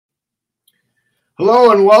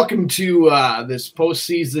Hello and welcome to this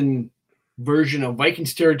postseason version of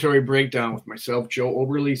Vikings Territory Breakdown with myself, Joe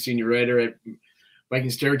Oberle, senior writer at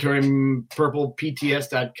Vikings Territory,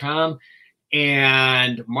 purplepts.com,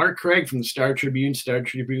 and Mark Craig from the Star Tribune,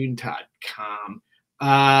 startribune.com.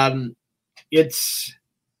 There's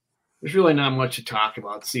really not much to talk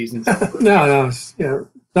about. Season's over. No,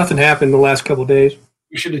 nothing happened the last couple of days.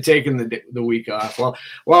 We should have taken the week off. Well,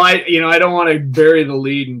 I don't want to bury the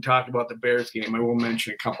lead and talk about the Bears game. I will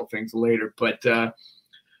mention a couple things later. But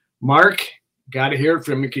Mark, got to hear it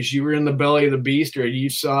from you because you were in the belly of the beast, or you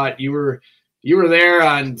saw it. You were there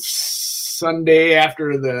on Sunday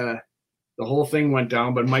after the whole thing went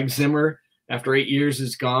down. But Mike Zimmer, after 8 years,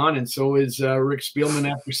 is gone, and so is Rick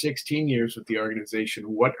Spielman after 16 years with the organization.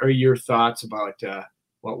 What are your thoughts about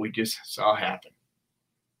what we just saw happen?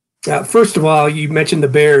 First of all, you mentioned the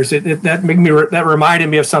Bears. That reminded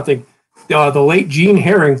me of something. The late Gene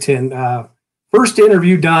Harrington, first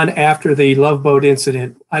interview done after the Love Boat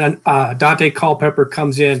incident. Dante Culpepper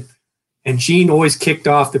comes in, and Gene always kicked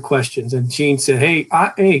off the questions. And Gene said,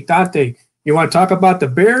 "Hey, Dante, you want to talk about the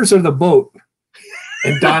Bears or the boat?"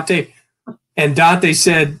 And Dante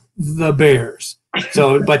said, "The Bears."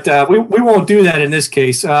 So, but we won't do that in this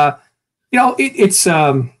case. It's.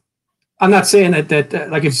 I'm not saying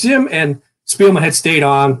that like if Zim and Spielman had stayed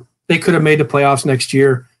on, they could have made the playoffs next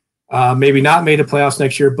year, maybe not made the playoffs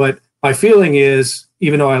next year. But my feeling is,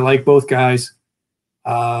 even though I like both guys,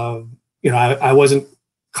 I wasn't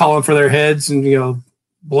calling for their heads and,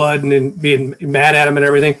 blood and being mad at them and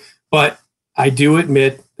everything. But I do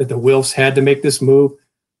admit that the Wilfs had to make this move.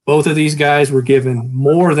 Both of these guys were given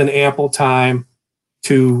more than ample time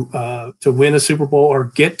to win a Super Bowl or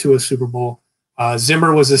get to a Super Bowl.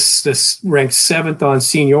 Zimmer was ranked 7th on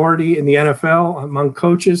seniority in the NFL among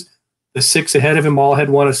coaches. The 6 ahead of him all had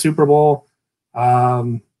won a Super Bowl.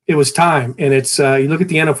 It was time. And it's you look at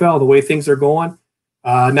the NFL, the way things are going.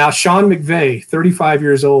 Now Sean McVay, 35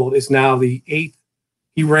 years old, is now the 8th.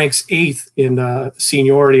 He ranks 8th in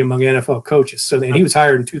seniority among NFL coaches. So and he was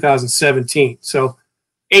hired in 2017. So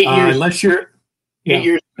 8 years. Unless you're 8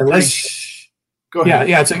 years. Go ahead.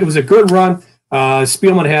 It was a good run.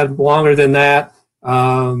 Spielman had longer than that.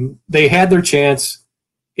 They had their chance.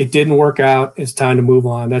 It didn't work out. It's time to move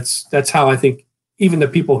on. That's how I think even the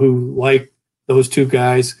people who like those two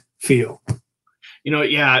guys feel.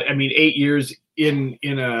 8 years in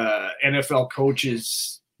a NFL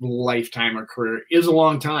coach's lifetime or career is a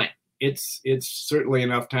long time. It's certainly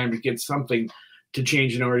enough time to get something to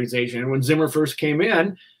change an organization. And when Zimmer first came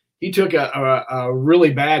in, he took a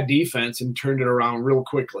really bad defense and turned it around real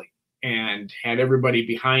quickly and had everybody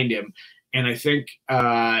behind him. And I think,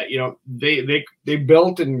 they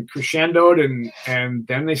built and crescendoed and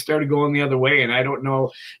then they started going the other way. And I don't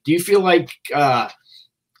know, do you feel like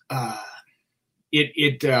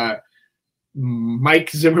Mike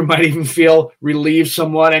Zimmer might even feel relieved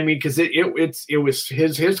somewhat? I mean, because it was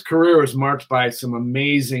his career was marked by some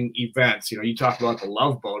amazing events. You talk about the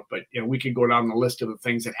Love Boat, but we could go down the list of the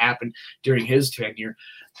things that happened during his tenure.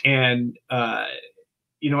 And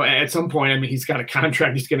at some point, he's got a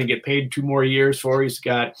contract he's going to get paid 2 more years for. He's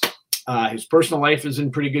got his personal life is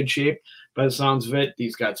in pretty good shape by the sounds of it.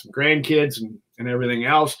 He's got some grandkids and everything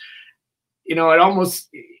else.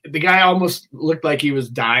 The guy almost looked like he was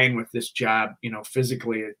dying with this job,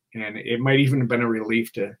 physically. And it might even have been a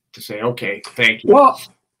relief to say, okay, thank you. Well,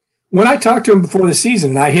 when I talked to him before the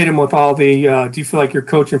season, I hit him with all the do you feel like you're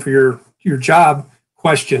coaching for your job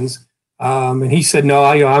questions. And he said, no,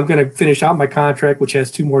 I'm going to finish out my contract, which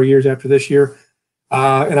has 2 more years after this year.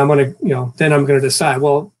 And I'm going to, then I'm going to decide.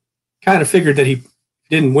 Well, kind of figured that he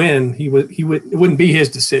didn't win. It wouldn't be his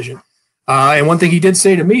decision. And one thing he did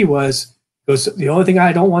say to me was, the only thing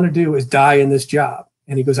I don't want to do is die in this job.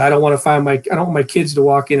 And he goes, I don't want my kids to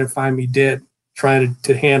walk in and find me dead trying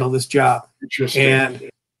to handle this job.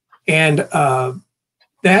 Interesting. And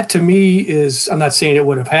that to me is, I'm not saying it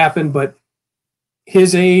would have happened, but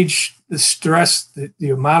his age, the stress, the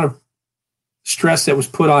amount of stress that was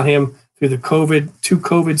put on him through the two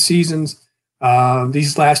COVID seasons,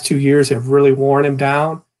 these last 2 years have really worn him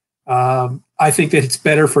down. I think that it's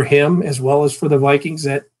better for him as well as for the Vikings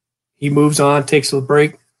that he moves on, takes a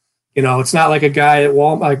break. It's not like a guy at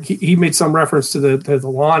Walmart. He made some reference to the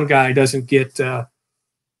lawn guy doesn't get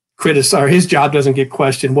criticized, or his job doesn't get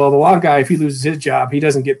questioned. Well, the lawn guy, if he loses his job, he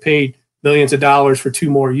doesn't get paid millions of dollars for 2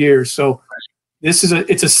 more years. So it's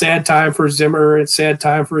a sad time for Zimmer. It's a sad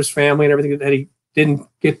time for his family and everything that he didn't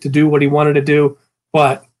get to do what he wanted to do.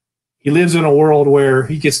 But he lives in a world where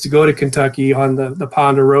he gets to go to Kentucky on the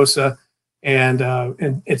Ponderosa, and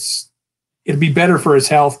it'd be better for his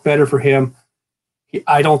health, better for him.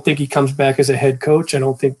 I don't think he comes back as a head coach. I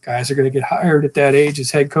don't think guys are going to get hired at that age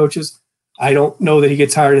as head coaches. I don't know that he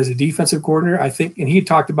gets hired as a defensive coordinator. I think, and he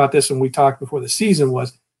talked about this when we talked before the season,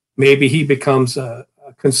 was maybe he becomes a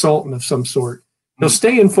consultant of some sort. He'll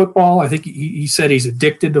stay in football. I think he said he's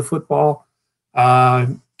addicted to football.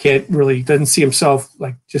 Doesn't see himself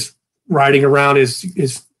like just riding around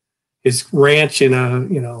his ranch in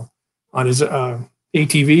on his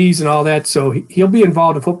ATVs and all that. So he'll be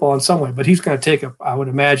involved in football in some way, but he's going to take I would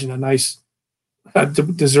imagine, a nice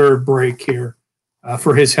deserved break here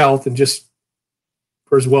for his health and just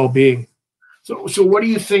for his well-being. So what do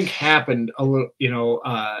you think happened to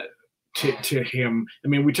him? I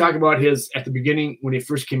mean, we talk about at the beginning when he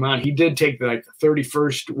first came on, he did take the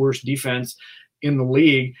 31st worst defense in the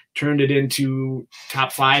league, turned it into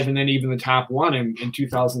top 5 and then even the top 1 in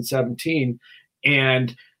 2017.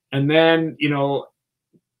 And then,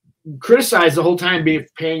 criticized the whole time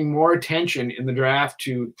paying more attention in the draft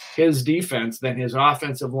to his defense than his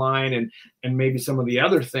offensive line and maybe some of the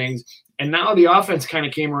other things. And now the offense kind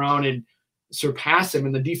of came around and surpassed him,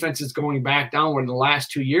 and the defense is going back down. Where in the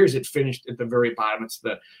last 2 years it finished at the very bottom. It's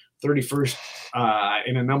the 31st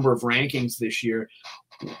in a number of rankings this year.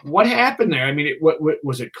 What happened there? I mean, what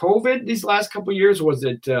was it? COVID these last couple of years? Was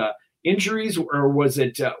it injuries, or was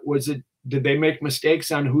it? Did they make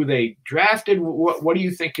mistakes on who they drafted? What do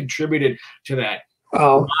you think contributed to that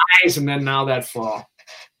rise and then now that fall?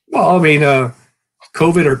 Well, I mean,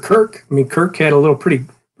 COVID or Kirk. I mean, Kirk had a little pretty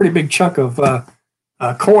big chunk of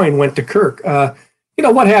coin went to Kirk.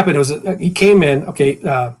 What happened was he came in. Okay,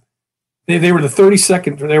 they were the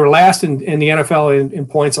 32nd. They were last in the NFL in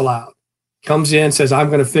points allowed. Comes in, says, "I'm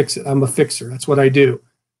going to fix it. I'm a fixer. That's what I do,"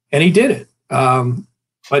 and he did it.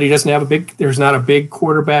 But he doesn't have there's not a big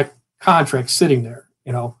quarterback contract sitting there.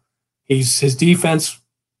 His defense.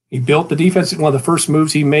 He built the defense. One of the first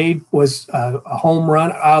moves he made was a home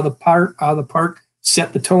run out of the park.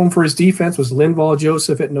 Set the tone for his defense. Was Linval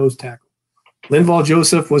Joseph at nose tackle. Linval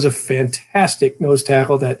Joseph was a fantastic nose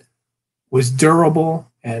tackle that was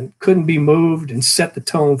durable and couldn't be moved and set the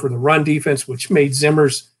tone for the run defense, which made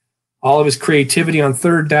all of his creativity on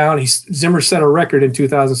third down. Zimmer set a record in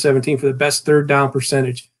 2017 for the best third down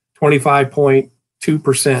percentage,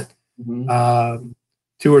 25.2%,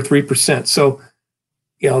 2 or 3%. So,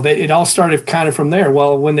 it all started kind of from there.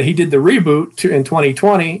 Well, when he did the reboot in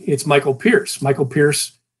 2020, it's Michael Pierce. Michael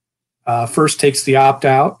Pierce first takes the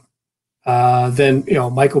opt-out. Then,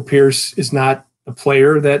 Michael Pierce is not the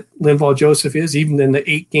player that Linval Joseph is. Even in the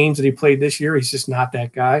 8 games that he played this year, he's just not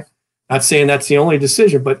that guy. Not saying that's the only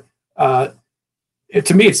decision, but to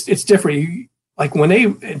me, it's different. Like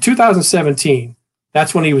in 2017,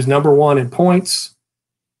 that's when he was number 1 in points,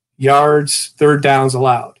 yards, third downs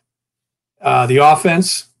allowed. The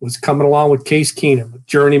offense was coming along with Case Keenum, a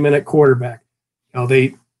journeyman at quarterback.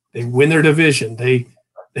 They win their division. They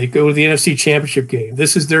go to the NFC Championship game.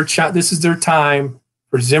 This is their time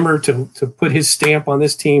for Zimmer to put his stamp on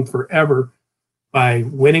this team forever by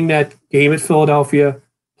winning that game at Philadelphia,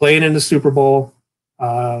 playing in the Super Bowl.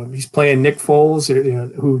 He's playing Nick Foles,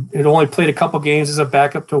 who had only played a couple games as a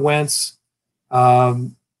backup to Wentz,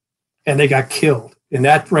 and they got killed. And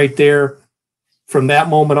that right there, from that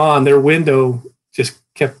moment on, their window just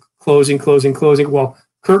kept closing. Well,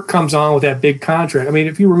 Kirk comes on with that big contract. I mean,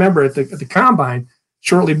 if you remember at the Combine,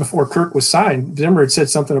 shortly before Kirk was signed, Zimmer had said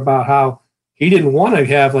something about how he didn't want to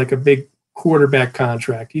have like a big quarterback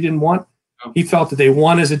contract. He felt that they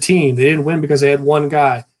won as a team. They didn't win because they had one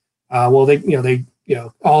guy. Well, they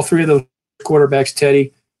all 3 of those quarterbacks,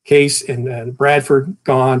 Teddy, Case, and Bradford,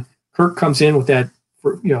 gone. Kirk comes in with that,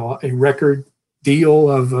 a record deal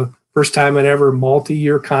of first time in ever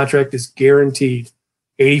multi-year contract is guaranteed,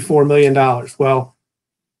 $84 million. Well,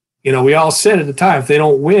 we all said at the time, if they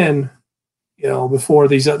don't win, before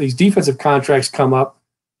these defensive contracts come up,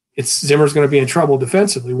 Zimmer's going to be in trouble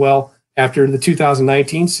defensively. Well, after the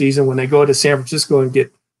 2019 season, when they go to San Francisco and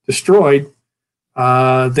get destroyed,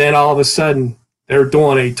 then all of a sudden they're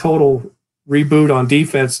doing a total reboot on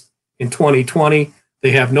defense in 2020.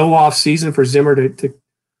 They have no off season for Zimmer to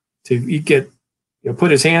get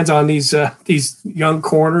put his hands on these young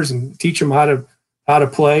corners and teach them how to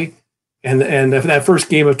play. And that first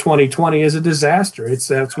game of 2020 is a disaster.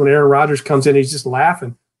 That's when Aaron Rodgers comes in, he's just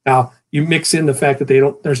laughing. Now you mix in the fact that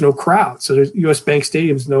there's no crowd, so there's U.S. Bank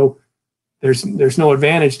Stadium's there's no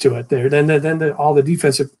advantage to it there. Then all the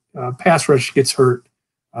defensive pass rush gets hurt.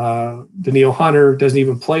 Danielle Hunter doesn't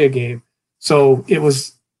even play a game, so it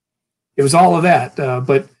was all of that.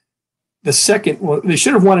 But the second, they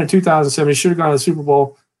should have won in 2007. They should have gone to the Super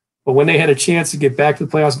Bowl, but when they had a chance to get back to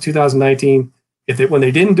the playoffs in 2019. When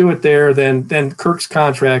they didn't do it there, then Kirk's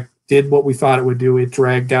contract did what we thought it would do. It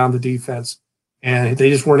dragged down the defense, and they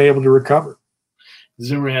just weren't able to recover.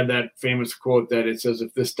 Zimmer had that famous quote that it says,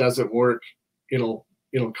 "If this doesn't work, it'll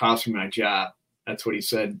cost me my job." That's what he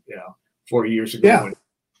said, 4 years ago. Yeah.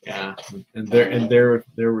 Yeah, and there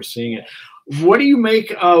we're seeing it. What do you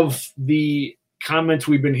make of the comments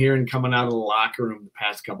we've been hearing coming out of the locker room the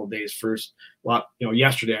past couple of days? First,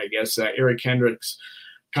 yesterday, I guess, Eric Kendricks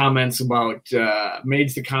comments about made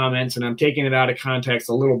the comments, and I'm taking it out of context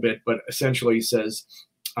a little bit, but essentially he says,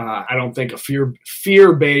 I don't think a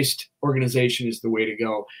fear-based organization is the way to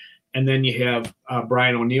go. And then you have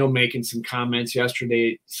Brian O'Neill making some comments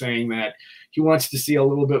yesterday saying that he wants to see a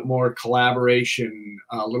little bit more collaboration,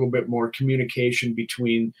 a little bit more communication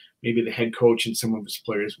between maybe the head coach and some of his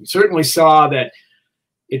players. We certainly saw that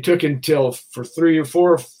it took until the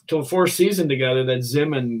fourth season together that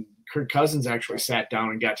Zim and Kirk Cousins actually sat down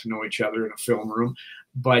and got to know each other in a film room.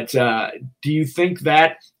 But do you think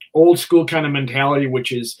that old school kind of mentality,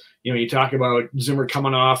 which is, you talk about Zimmer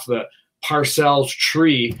coming off the Parcells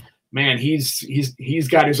tree, man, he's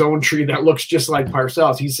got his own tree that looks just like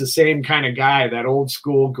Parcells. He's the same kind of guy, that old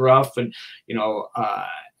school gruff. And,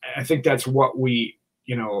 I think that's what we,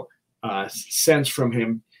 sense from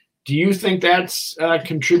him. Do you think that's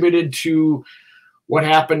contributed to what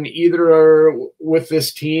happened either with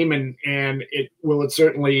this team, and will it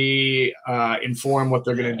certainly inform what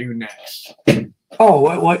they're going to do next? Oh,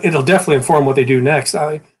 well, it'll definitely inform what they do next.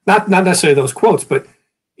 Not necessarily those quotes, but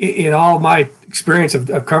in all my experience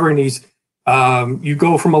of covering these, you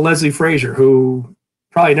go from a Leslie Frazier, who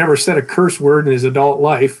probably never said a curse word in his adult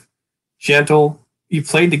life, gentle.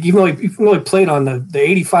 Even though he played on the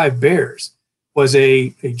 85 Bears, was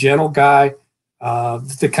a gentle guy,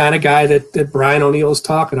 the kind of guy that Brian O'Neill is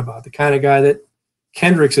talking about, the kind of guy that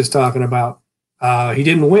Kendricks is talking about. He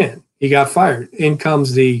didn't win. He got fired. In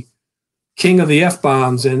comes the king of the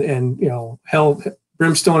F-bombs and hell,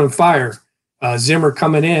 brimstone and fire. Zimmer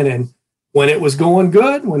coming in, and when it was going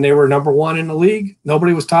good, when they were number one in the league,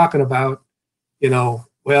 nobody was talking about, we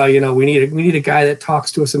need a guy that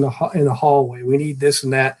talks to us in the hallway. We need this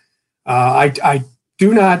and that. I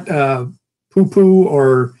do not poo-poo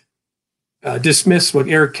or dismiss what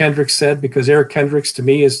Eric Kendricks said, because Eric Kendricks to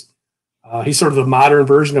me is he's sort of the modern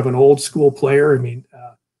version of an old school player. I mean,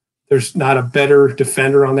 there's not a better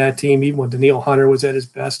defender on that team, even when Daniil Hunter was at his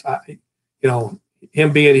best.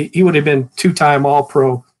 Him he would have been 2-time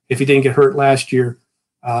All-Pro if he didn't get hurt last year.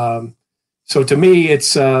 So to me,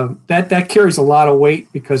 it's that carries a lot of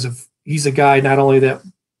weight, because he's a guy not only that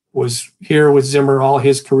was here with Zimmer all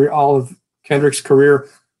his career, all of Kendrick's career,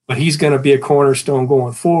 but he's going to be a cornerstone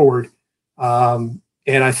going forward. And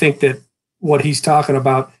I think that what he's talking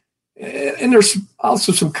about, and there's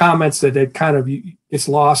also some comments that kind of gets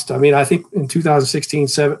lost. I mean, I think in 2016,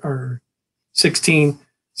 16,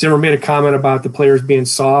 Zimmer made a comment about the players being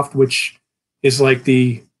soft, which is like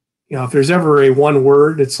if there's ever a one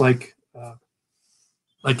word, it's like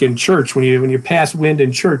in church, when you pass wind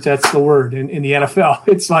in church, that's the word. In the NFL,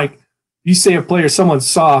 it's like you say a player, someone's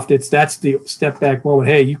soft, that's the step back moment.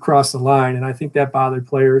 Hey, you crossed the line. And I think that bothered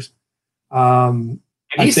players. And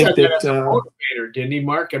he said that as a motivator, didn't he,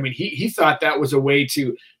 Mark? I mean, he thought that was a way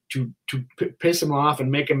to piss him off and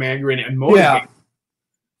make him angry and motivate.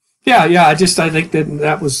 Yeah. I think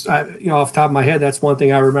that was, off the top of my head, that's one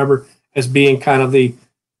thing I remember as being kind of the,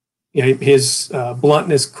 his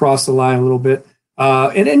bluntness crossed the line a little bit.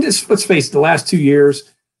 And then just, let's face it, the last 2 years,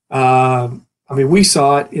 we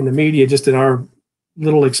saw it in the media, just in our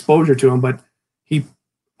little exposure to him, but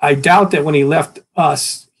I doubt that when he left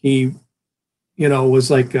us, he, was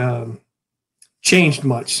like changed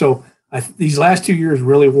much. So these last 2 years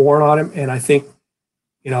really worn on him. And I think,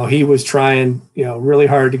 he was trying, really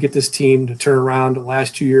hard to get this team to turn around the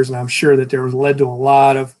last 2 years. And I'm sure that there was led to a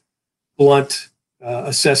lot of blunt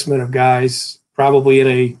assessment of guys, probably in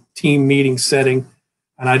a team meeting setting.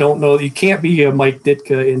 And I don't know, you can't be a Mike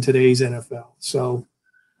Ditka in today's NFL. So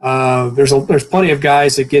there's plenty of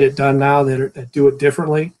guys that get it done now that do it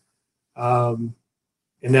differently. And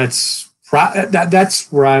that's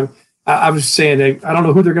where I was saying that I don't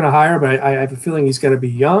know who they're going to hire, but I have a feeling he's going to be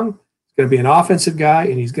young. He's going to be an offensive guy,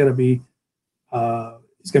 and he's going to be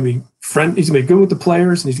he's going to be good with the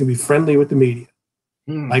players, and he's going to be friendly with the media.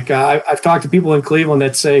 Like I've talked to people in Cleveland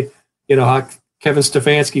that say, how Kevin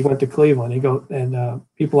Stefanski went to Cleveland. And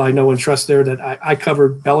people I know and trust there that I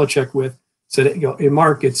covered Belichick with said, hey,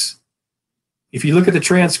 Mark, if you look at the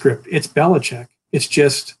transcript, it's Belichick. It's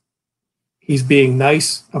just he's being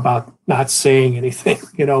nice about not saying anything,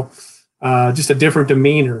 just a different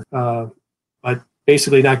demeanor, but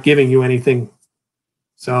basically not giving you anything.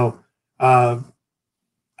 So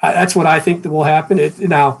that's what I think that will happen.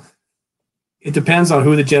 Now, it depends on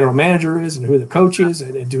who the general manager is and who the coach is,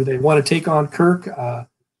 and do they want to take on Kirk? I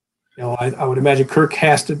would imagine Kirk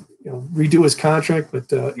has to redo his contract, but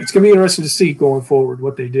it's going to be interesting to see going forward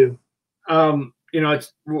what they do.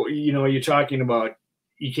 You're talking about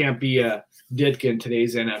you can't be a Ditka in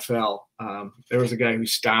today's NFL. There was a guy who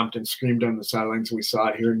stomped and screamed on the sidelines. We saw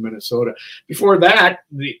it here in Minnesota. Before that,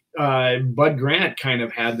 Bud Grant kind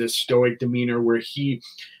of had this stoic demeanor where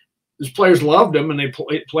his players loved him and they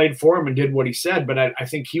played for him and did what he said. But I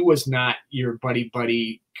think he was not your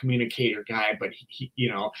buddy communicator guy. But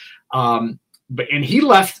and he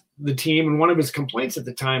left the team. And one of his complaints at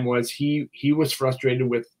the time was he was frustrated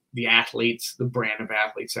with the athletes, the brand of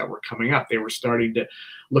athletes that were coming up. They were starting to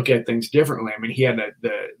look at things differently. I mean, he had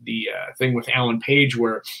the thing with Alan Page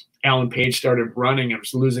where Alan Page started running and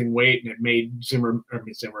was losing weight, and it made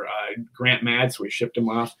Grant mad, so we shipped him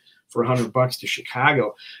off for $100 to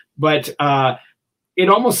Chicago. But it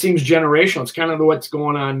almost seems generational. It's kind of what's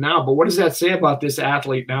going on now. But what does that say about this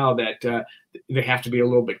athlete now that they have to be a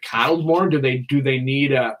little bit coddled more? Do they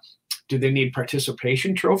need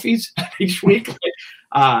participation trophies each week?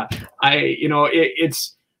 I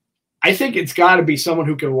think it's got to be someone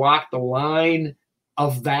who can walk the line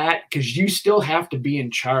of that, because you still have to be in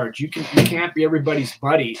charge. You can't be everybody's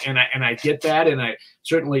buddy, and I get that, and I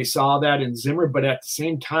certainly saw that in Zimmer. But at the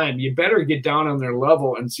same time, you better get down on their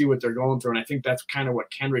level and see what they're going through. And I think that's kind of what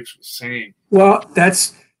Kendricks was saying. Well,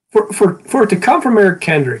 that's for it to come from Eric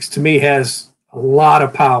Kendricks, to me, has a lot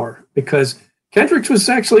of power, because Kendricks was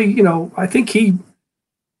actually, I think he,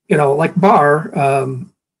 like Barr,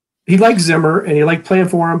 he liked Zimmer and he liked playing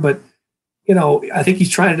for him, but I think he's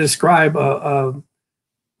trying to describe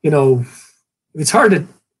it's hard to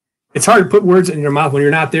put words in your mouth when you're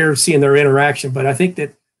not there seeing their interaction. But I think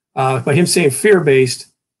that by him saying fear-based,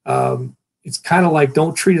 it's kind of like,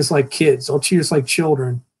 don't treat us like kids, don't treat us like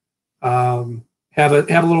children. Have a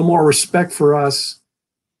little more respect for us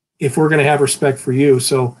if we're going to have respect for you.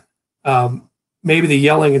 So maybe the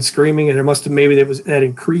yelling and screaming, and maybe that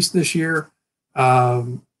increased this year.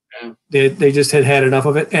 They just had enough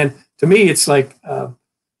of it. And to me, it's like,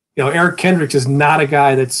 Eric Kendricks is not a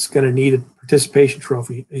guy that's going to need a participation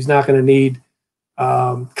trophy. He's not going to need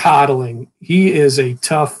coddling. He is a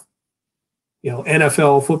tough,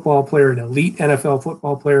 NFL football player, an elite NFL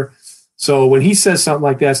football player. So when he says something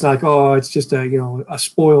like that, it's not like, oh, it's just a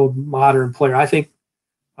spoiled modern player. I think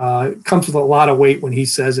it comes with a lot of weight when he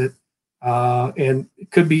says it. And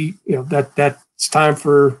it could be, that it's time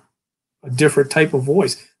for a different type of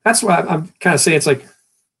voice. That's why I'm kind of saying it's like,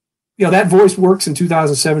 that voice works in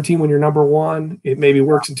 2017 when you're number one. It maybe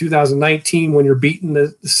works in 2019 when you're beating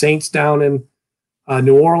the Saints down in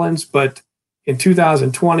New Orleans. But in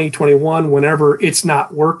 2020, 21, whenever it's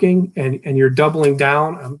not working and you're doubling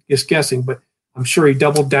down, I'm just guessing, but I'm sure he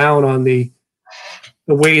doubled down on the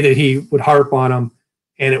way that he would harp on them,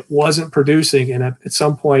 and it wasn't producing. And at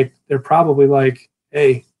some point, they're probably like,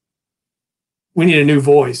 hey, we need a new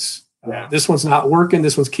voice. Yeah. This one's not working.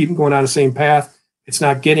 This one's keeping going on the same path. It's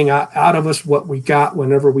not getting out of us what we got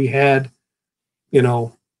whenever we had,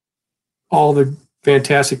 all the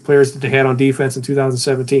fantastic players that they had on defense in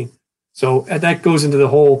 2017. So that goes into the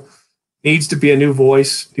whole needs to be a new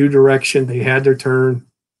voice, new direction. They had their turn.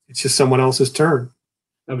 It's just someone else's turn.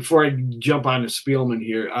 Now, before I jump on to Spielman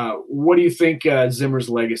here, what do you think Zimmer's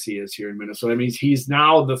legacy is here in Minnesota? I mean, he's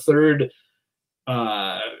now the third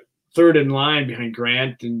in line behind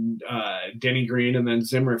Grant and Denny Green, and then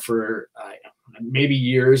Zimmer for maybe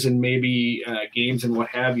years and maybe games and what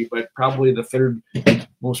have you, but probably the third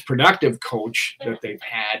most productive coach that they've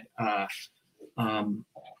had.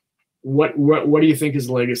 What do you think his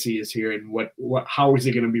legacy is here, and how is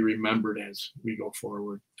he going to be remembered as we go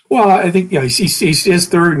forward? Well, I think he's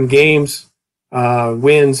third in games,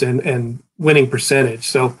 wins, and winning percentage.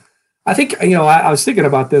 So I think I was thinking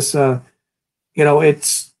about this.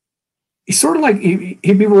 He's sort of like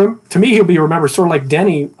he'll be remembered sort of like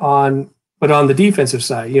Denny but on the defensive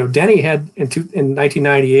side. Denny had in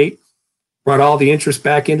 1998 brought all the interest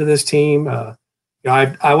back into this team.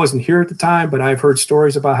 I wasn't here at the time, but I've heard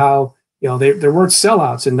stories about how there weren't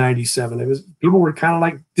sellouts in '97. It was people were kind of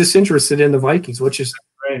like disinterested in the Vikings, which is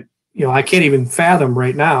right. I can't even fathom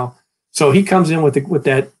right now. So he comes in with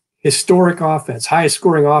that historic offense, highest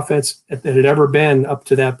scoring offense that had ever been up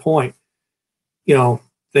to that point.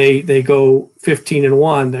 They go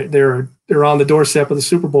 15-1. They're on the doorstep of the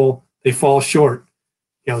Super Bowl. They fall short.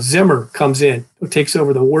 Zimmer comes in, takes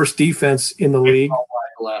over the worst defense in the league.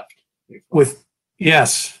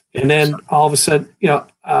 And then all of a sudden,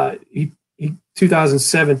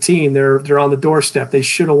 2017, they're on the doorstep. They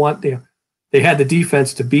should have won. They had the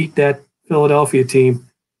defense to beat that Philadelphia team,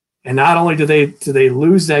 And not only do they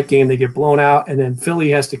lose that game, they get blown out, and then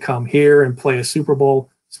Philly has to come here and play a Super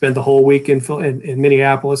Bowl, spend the whole week in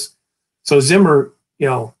Minneapolis. So Zimmer,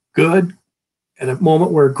 good at a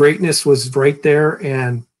moment where greatness was right there,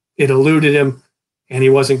 and it eluded him, and he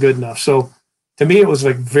wasn't good enough. So to me, it was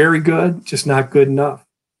like very good, just not good enough.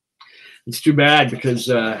 It's too bad because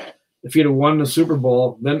if he'd have won the Super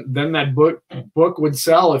Bowl, then that book would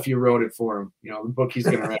sell if you wrote it for him. The book he's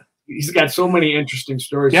going to write. He's got so many interesting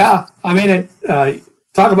stories. Yeah, I mean,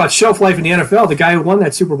 talk about shelf life in the NFL. The guy who won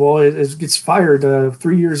that Super Bowl gets fired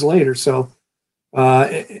 3 years later. So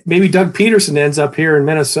maybe Doug Peterson ends up here in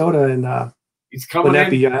Minnesota, and he's coming. Wouldn't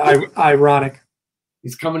that be ironic?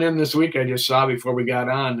 He's coming in this week. I just saw before we got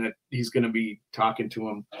on that he's going to be talking to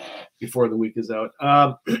him before the week is out.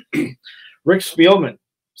 Rick Spielman,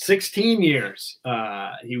 16 years.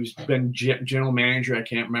 He was been general manager. I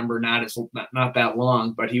can't remember, not that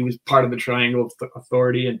long, but he was part of the Triangle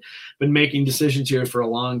Authority and been making decisions here for a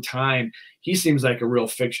long time. He seems like a real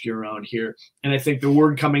fixture around here. And I think the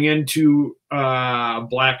word coming into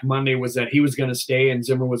Black Monday was that he was going to stay and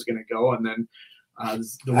Zimmer was going to go. And then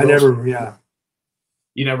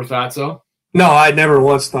You never thought so? No, I never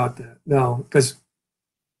once thought that. No, because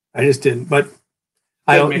I just didn't. But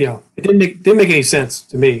I don't. It didn't make any sense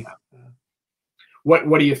to me.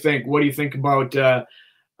 What do you think? What do you think about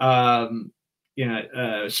Spielman?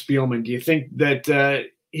 Do you think that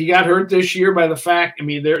he got hurt this year by the fact? I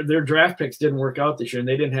mean, their draft picks didn't work out this year, and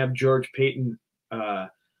they didn't have George Paton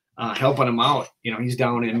helping him out. He's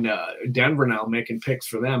down in Denver now making picks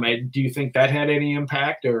for them. Do you think that had any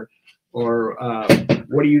impact, or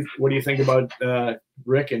what do you think about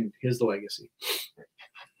Rick and his legacy?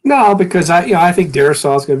 No, because I think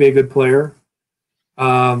Darrisaw is going to be a good player.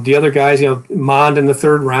 The other guys, Mond in the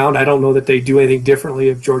third round, I don't know that they do anything differently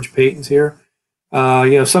if George Paton's here.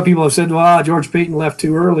 Some people have said, well, George Paton left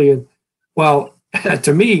too early. And well,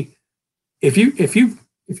 to me, if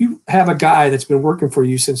you have a guy that's been working for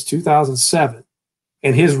you since 2007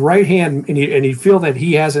 and his right hand, and you feel that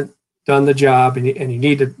he hasn't done the job and you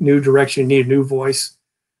need a new direction, you need a new voice,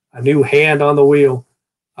 a new hand on the wheel,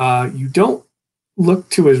 you don't look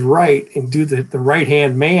to his right and do the right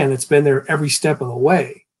hand man that's been there every step of the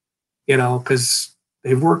way, because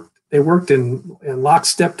they worked in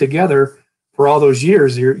lockstep together for all those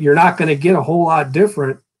years. You're not going to get a whole lot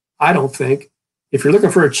different, I don't think. If you're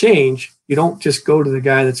looking for a change, you don't just go to the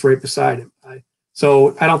guy that's right beside him.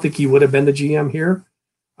 So I don't think he would have been the GM here.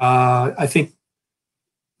 I think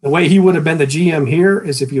the way he would have been the GM here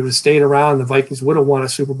is if he would have stayed around, the Vikings would have won a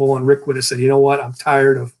Super Bowl, and Rick would have said, you know what, I'm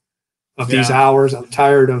tired of these hours. I'm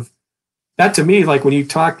tired of that. To me, like when you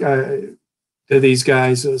talk to these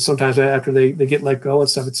guys, sometimes after they get let go and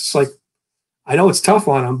stuff, it's just like, I know it's tough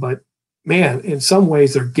on them, but man, in some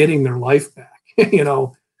ways they're getting their life back. I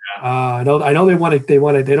know they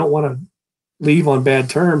don't want to leave on bad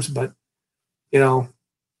terms, but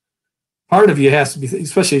part of you has to be,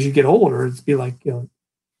 especially as you get older, it's be like,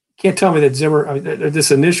 can't tell me that Zimmer,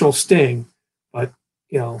 this initial sting, but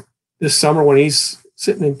this summer when he's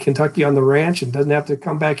sitting in Kentucky on the ranch and doesn't have to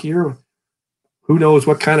come back here, who knows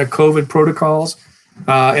what kind of COVID protocols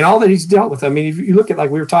and all that he's dealt with. I mean, if you look at, like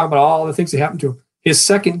we were talking about all the things that happened to him, his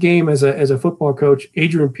second game as a football coach,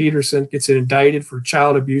 Adrian Peterson gets indicted for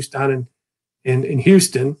child abuse down in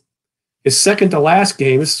Houston. His second to last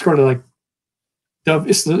game, this is sort of like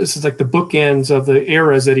this is like the bookends of the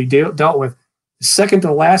eras that he dealt with. His second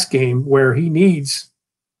to last game, where he needs,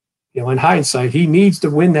 in hindsight, he needs to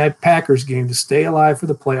win that Packers game to stay alive for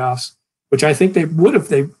the playoffs, which I think they would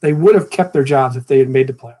have kept their jobs if they had made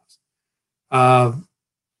the playoffs.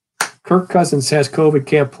 Kirk Cousins has COVID,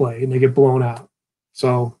 can't play, and they get blown out.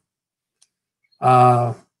 So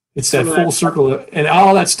it's that full circle and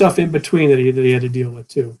all that stuff in between that he had to deal with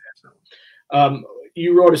too.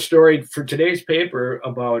 You wrote a story for today's paper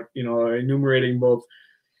about, enumerating both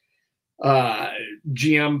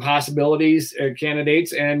GM possibilities,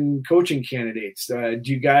 candidates, and coaching candidates. Do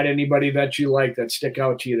you got anybody that you like that stick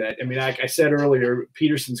out to you? That, I mean, like I said earlier,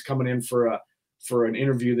 Peterson's coming in for an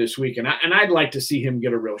interview this week, and I'd like to see him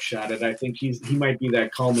get a real shot at it. I think he might be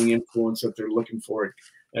that calming influence that they're looking for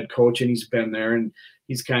at coach, and he's been there and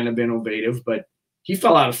he's kind of been innovative, but he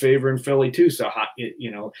fell out of favor in Philly too. So,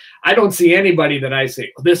 I don't see anybody that I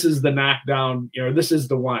say, this is the knockdown, this is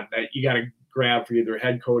the one that you got to grab for either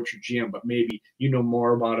head coach or GM, but maybe you know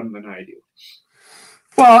more about him than I do.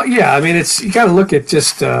 Well, yeah, I mean, you got to look at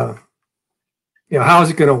just, how is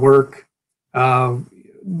it going to work?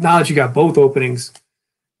 Now that you got both openings,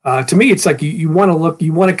 to me, it's like you want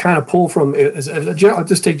to kind of pull from,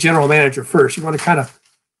 just take general manager first. You want to kind of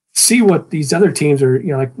see what these other teams are,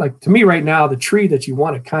 like to me right now, the tree that you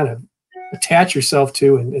want to kind of attach yourself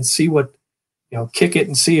to and see what, kick it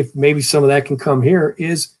and see if maybe some of that can come here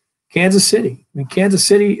is Kansas City. I mean, Kansas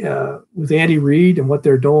City with Andy Reid and what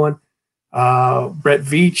they're doing, Brett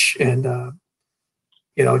Veach and,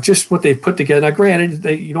 just what they put together. Now, granted,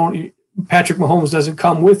 Patrick Mahomes doesn't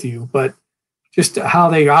come with you, but just how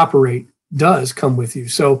they operate does come with you.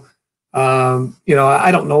 So, I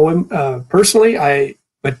don't know him personally,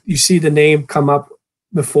 but you see the name come up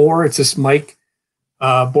before. It's this Mike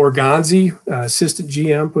Borgonzi, assistant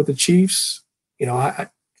GM with the Chiefs. I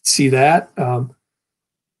see that.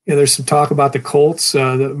 There's some talk about the Colts.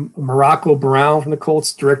 The Morocco Brown from the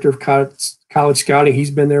Colts, director of college scouting.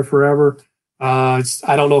 He's been there forever. I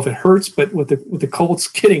don't know if it hurts, but with the Colts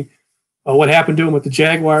getting what happened to him with the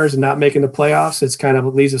Jaguars and not making the playoffs, it's kind of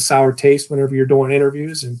leaves a sour taste whenever you're doing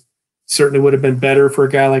interviews. And certainly would have been better for a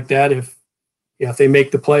guy like that if they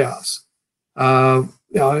make the playoffs.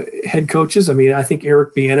 Head coaches. I mean, I think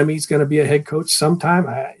Eric Bieniemy is going to be a head coach sometime.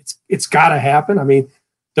 It's got to happen. I mean,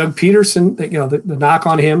 Doug Peterson. The knock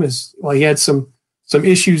on him is he had some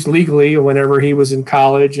issues legally whenever he was in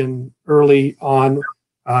college and early on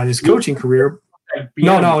his coaching career.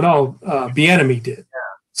 No. Bieniemy did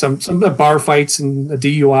some of the bar fights and the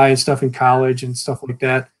DUI and stuff in college and stuff like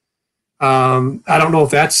that. I don't know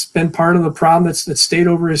if that's been part of the problem that stayed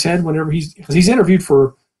over his head whenever he's interviewed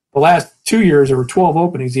for the last 2 years. There were 12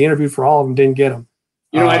 openings. He interviewed for all of them, didn't get them.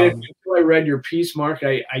 I didn't until I read your piece, Mark.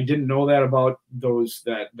 I didn't know that about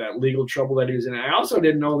that legal trouble that he was in. I also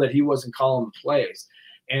didn't know that he wasn't calling the plays,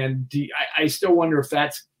 and I still wonder if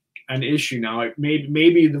that's an issue now.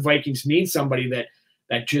 Maybe the Vikings need somebody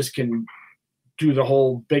that just can do the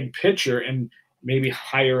whole big picture and maybe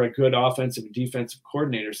hire a good offensive and defensive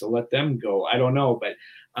coordinator, so let them go. I don't know, but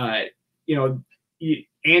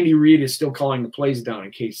Andy Reid is still calling the plays down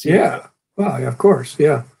in KC. Yeah, well, of course,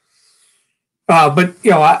 yeah. But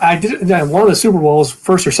I did one of the Super Bowls,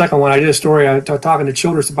 first or second one. I did a story talking to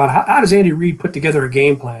Childress about how does Andy Reid put together a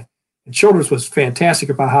game plan, and Childress was fantastic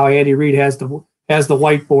about how Andy Reid has the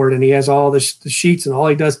whiteboard and he has all the sheets and all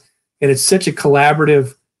he does, and it's such a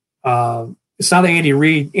collaborative. It's not Andy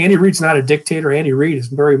Reid. Andy Reid's not a dictator. Andy Reid is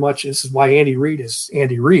very much. This is why Andy Reid is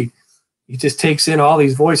Andy Reid. He just takes in all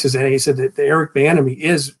these voices, and he said that Eric Bieniemy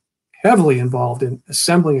is heavily involved in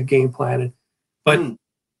assembling a game plan. But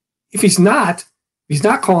if he's not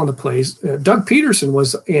calling the plays. Doug Peterson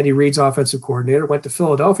was Andy Reid's offensive coordinator. Went to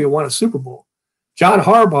Philadelphia, won a Super Bowl. John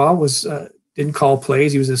Harbaugh didn't call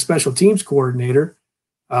plays. He was a special teams coordinator.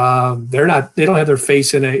 They don't have their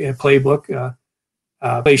face in a playbook,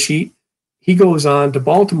 play sheet. He goes on to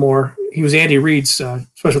Baltimore. He was Andy Reid's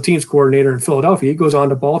special teams coordinator in Philadelphia. He goes on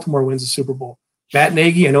to Baltimore, wins the Super Bowl. Matt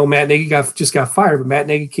Nagy, I know Matt Nagy just got fired, but Matt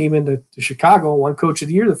Nagy came into Chicago, won Coach of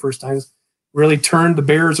the Year the first time, really turned the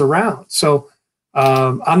Bears around. So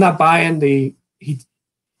I'm not buying he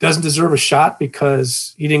doesn't deserve a shot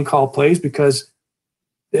because he didn't call plays, because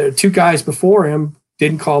the two guys before him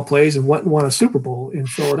didn't call plays and went and won a Super Bowl in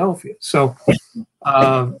Philadelphia. So,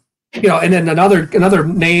 and then another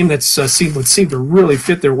name would seem to really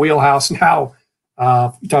fit their wheelhouse and how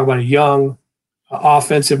you talk about a young,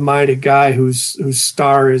 offensive-minded guy whose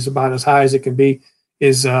star is about as high as it can be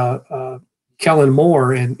is Kellen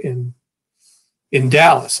Moore in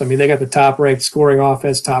Dallas. I mean, they got the top-ranked scoring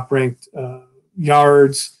offense, top-ranked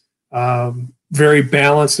yards, very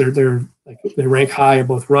balanced. They rank high in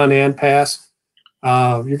both run and pass.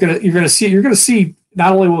 You're gonna see.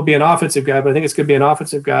 Not only will it be an offensive guy, but I think it's going to be an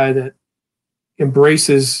offensive guy that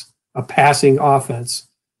embraces a passing offense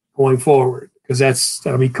going forward, because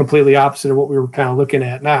that'll be completely opposite of what we were kind of looking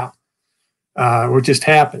at now, or just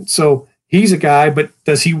happened. So he's a guy, but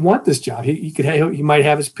does he want this job? He might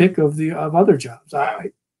have his pick of other jobs.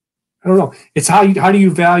 I don't know. It's how do you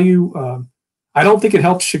value? I don't think it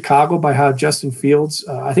helps Chicago by how Justin Fields.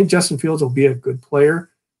 I think Justin Fields will be a good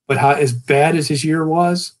player, but how as bad as his year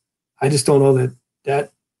was, I just don't know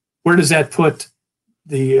that where does that put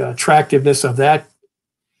the attractiveness of that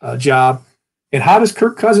job, and how does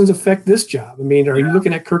Kirk Cousins affect this job? I mean, are you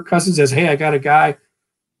looking at Kirk Cousins as, hey, I got a guy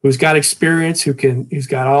who's got experience, who's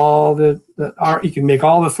got all he can make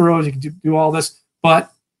all the throws, he can do all this,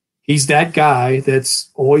 but he's that guy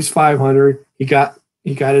that's always 500. He got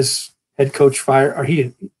his head coach fired, or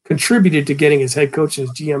he contributed to getting his head coach and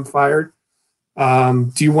his GM fired.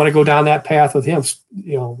 Do you want to go down that path with him?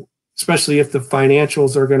 Especially if the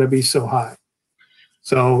financials are going to be so high.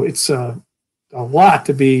 So it's a lot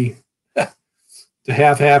to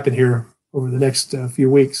have happen here over the next few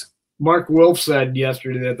weeks. Mark Wilf said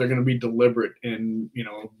yesterday that they're going to be deliberate and,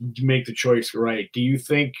 make the choice right. Do you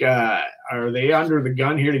think are they under the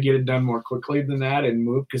gun here to get it done more quickly than that and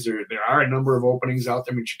move? Because there are a number of openings out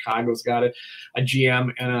there. I mean, Chicago's got a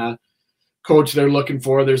GM and a coach they're looking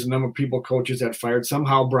for. There's a number of coaches that fired.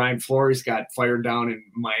 Somehow Brian Flores got fired down in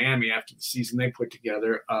Miami after the season they put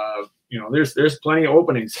together. There's plenty of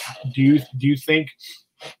openings. Do you think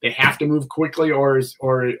they have to move quickly, or is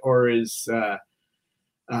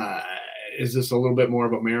this a little bit more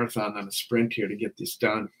of a marathon than a sprint here to get this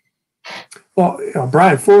done? Well,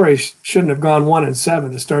 Brian Flores shouldn't have gone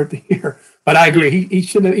 1-7 to start the year, but I agree he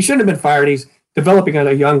shouldn't have been fired. He's developing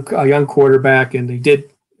a young quarterback, and he did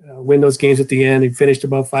win those games at the end. He finished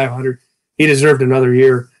above 500. He deserved another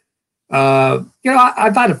year. I'm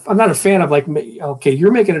not a fan of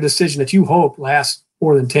you're making a decision that you hope lasts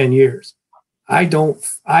more than 10 years. I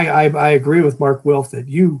agree with Mark Wilf that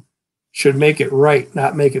you should make it right,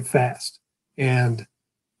 not make it fast. And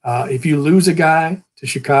if you lose a guy to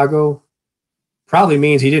Chicago, probably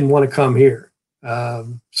means he didn't want to come here.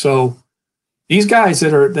 So these guys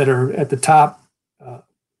that are at the top,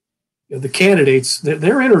 the candidates,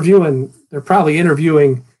 they're interviewing. They're probably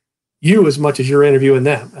interviewing you as much as you're interviewing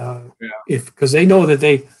them. Because they know that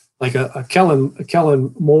they like a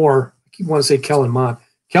Kellen Moore. I keep wanting to say Kellen Mond.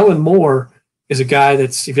 Kellen Moore is a guy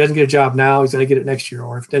that's, if he doesn't get a job now, he's going to get it next year.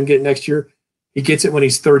 Or if he doesn't get it next year, he gets it when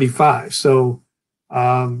he's 35. So,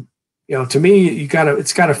 to me,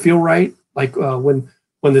 it's got to feel right. Like when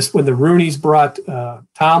the Rooneys brought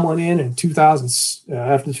Tomlin in 2000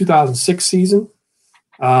 after the 2006 season,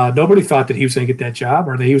 nobody thought that he was going to get that job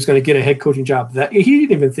or that he was going to get a head coaching job. He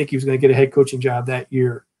didn't even think he was going to get a head coaching job that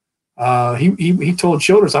year. He told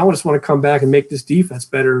Childress, I just want to come back and make this defense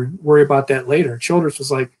better. Worry about that later. Childress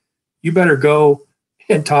was like, you better go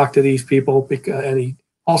and talk to these people. And he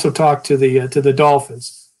also talked to the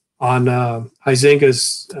Dolphins on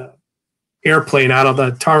Huizenga's airplane out of the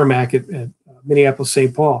tarmac at Minneapolis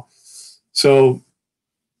St. Paul. So,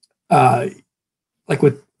 like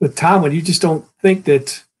with Tomlin, you just don't think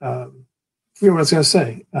that. I forget what I was going to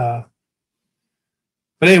say. But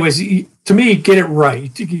anyways, to me, get it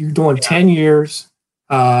right. You're doing 10 years.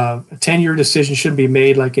 A 10-year decision shouldn't be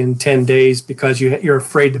made like in 10 days because you're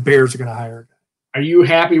afraid the Bears are going to hire a guy. Are you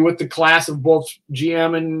happy with the class of both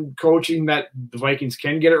GM and coaching that the Vikings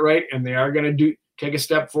can get it right and they are going to take a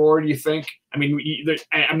step forward, you think? I mean,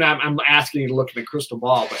 I'm asking you to look at the crystal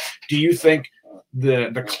ball, but do you think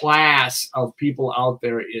the class of people out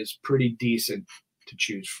there is pretty decent to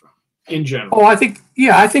choose from in general? Oh, I think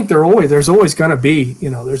there's always going to be,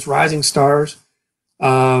 there's rising stars.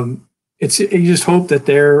 You just hope that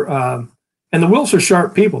they're and the Wilfs are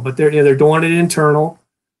sharp people, but they're doing it internal.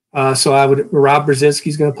 So Rob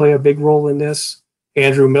Brzezinski's going to play a big role in this.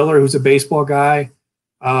 Andrew Miller, who's a baseball guy.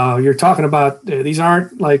 You're talking about these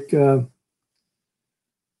aren't like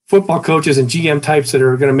football coaches and GM types that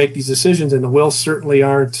are going to make these decisions, and the Wilfs certainly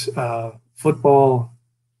aren't football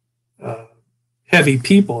heavy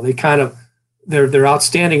people. They they're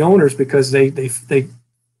outstanding owners because they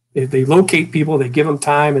locate people, they give them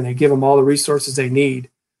time, and they give them all the resources they need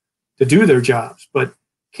to do their jobs. But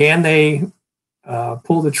can they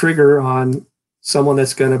pull the trigger on someone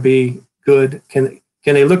that's going to be good? Can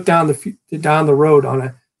they look down the road on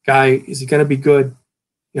a guy? Is he going to be good?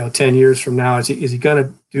 10 years from now, is he going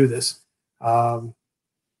to do this? So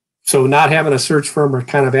not having a search firm or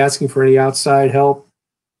kind of asking for any outside help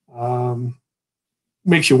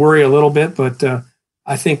makes you worry a little bit. But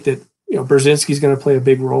I think that Brzezinski's going to play a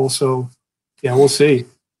big role. So yeah, we'll see.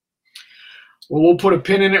 Well, we'll put a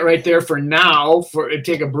pin in it right there for now.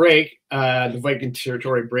 Take a break. The Viking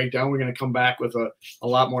territory breakdown. We're going to come back with a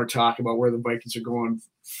lot more talk about where the Vikings are going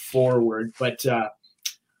forward. But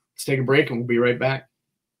let's take a break and we'll be right back.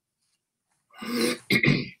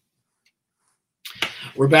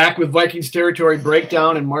 We're back with Vikings territory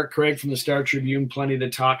breakdown and Mark Craig from the Star Tribune. Plenty to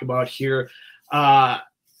talk about here.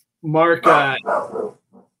 Mark,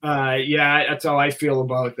 yeah, that's how I feel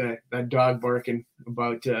about that dog barking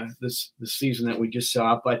about this season that we just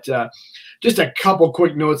saw. But just a couple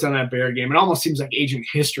quick notes on that Bear game. It almost seems like ancient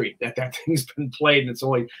history that thing's been played, and it's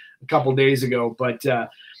only a couple days ago. But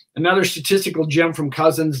another statistical gem from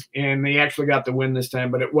Cousins, and they actually got the win this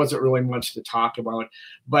time, but it wasn't really much to talk about.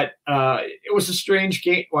 But it was a strange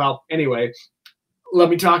game. Well, anyway, let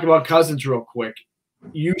me talk about Cousins real quick.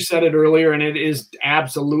 You said it earlier, and it is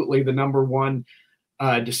absolutely the number one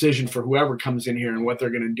decision for whoever comes in here and what they're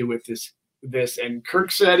going to do with this. And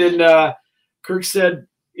Kirk said to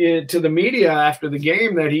the media after the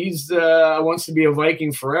game that he's wants to be a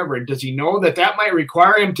Viking forever. Does he know that might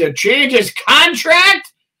require him to change his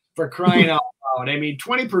contract? for crying out loud. I mean,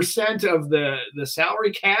 20% of the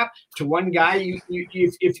salary cap to one guy. Do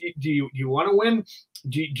you want to win?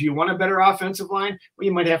 Do you want a better offensive line? Well,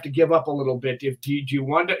 you might have to give up a little bit. Do you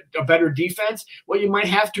want a better defense? Well, you might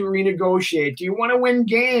have to renegotiate. Do you want to win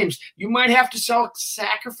games? You might have to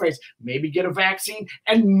sacrifice, maybe get a vaccine,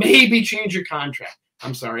 and maybe change your contract.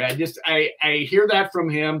 I'm sorry. I hear that from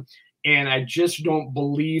him, and I just don't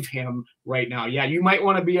believe him right now. Yeah, you might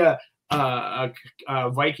want to be a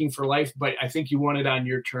Viking for life, but I think you want it on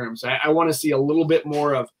your terms. I want to see a little bit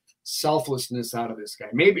more of selflessness out of this guy.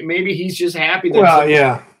 Maybe he's just happy. Well,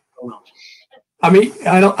 yeah. I mean,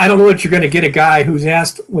 I don't know that you're going to get a guy who's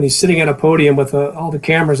asked when he's sitting at a podium with all the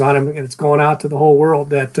cameras on him and it's going out to the whole world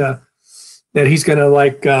that he's going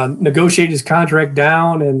to negotiate his contract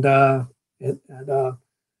down and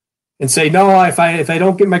say no. If I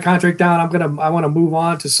don't get my contract down, I want to move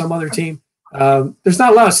on to some other team. There's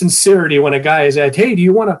not a lot of sincerity when a guy is at, hey, do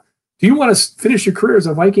you want to finish your career as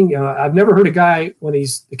a Viking? I've never heard a guy when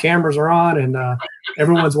the cameras are on and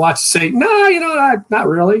everyone's watching say, no, not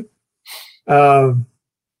really.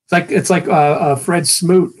 It's like Fred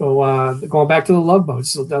Smoot going back to the Love Boat,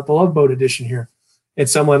 so the Love Boat edition here. And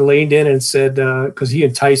someone leaned in and said, because he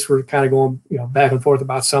and Tice were kind of going back and forth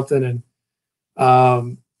about something,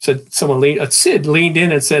 and Sid leaned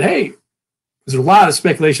in and said, hey, there's a lot of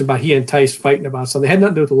speculation about he and Tice fighting about something. It had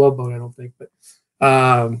nothing to do with the Love Boat, I don't think, but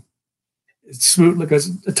Smoot,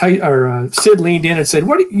 because Sid leaned in and said,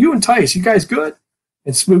 "What you and Tice? You guys good?"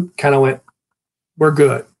 And Smoot kind of went, "We're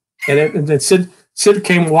good." And then Sid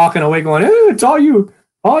came walking away, going, "It's all you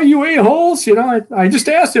a-holes." I just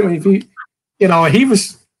asked him if he,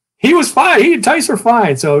 he was fine. He and Tice are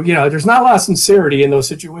fine. So there's not a lot of sincerity in those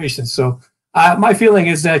situations. So my feeling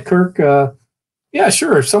is that Kirk, yeah,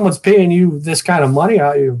 sure, if someone's paying you this kind of money,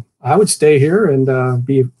 I would stay here and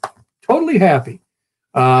be totally happy.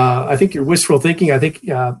 I think you're wishful thinking. I think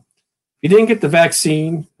if you didn't get the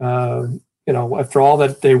vaccine, after all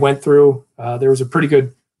that they went through, there was a pretty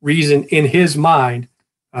good reason in his mind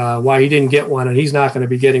why he didn't get one, and he's not going to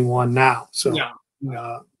be getting one now. So,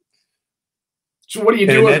 so what do you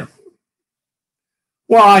do?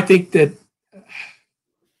 Well, I think that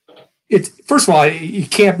first of all, he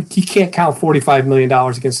can't count $45 million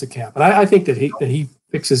against the cap, and I think that he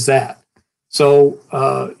fixes that. So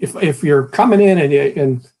if you're coming in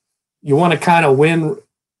and you want to kind of win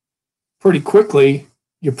pretty quickly,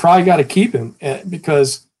 you probably got to keep him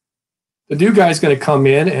because the new guy's going to come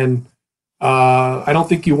in, and I don't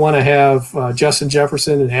think you want to have Justin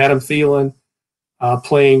Jefferson and Adam Thielen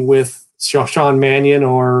playing with Sean Mannion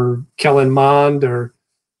or Kellen Mond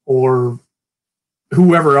or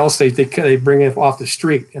whoever else they bring in off the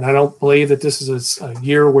street. And I don't believe that this is a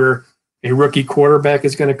year where a rookie quarterback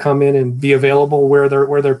is going to come in and be available where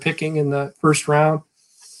they're picking in the first round.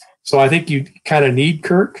 So I think you kind of need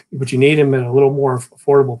Kirk, but you need him at a little more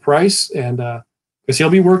affordable price, and because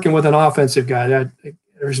he'll be working with an offensive guy.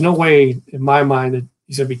 There's no way in my mind that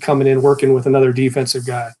he's going to be coming in working with another defensive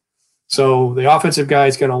guy. So the offensive guy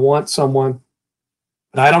is going to want someone,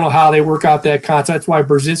 but I don't know how they work out that concept. That's why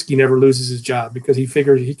Brzezinski never loses his job, because he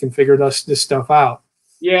figures he can figure this stuff out.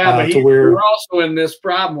 Yeah, but we're also in this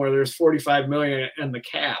problem where there's $45 million in the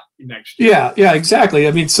cap next year. Yeah, exactly.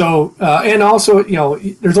 I mean, so and also,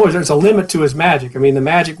 there's a limit to his magic. I mean, the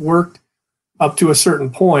magic worked up to a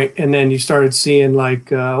certain point, and then you started seeing we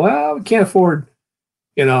can't afford,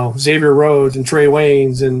 Xavier Rhodes and Trey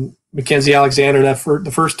Waynes and Mackenzie Alexander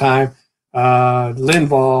the first time,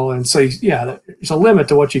 Linval, and so there's a limit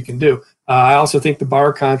to what you can do. I also think the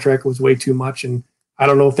Barr contract was way too much, and I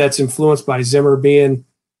don't know if that's influenced by Zimmer being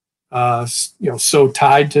so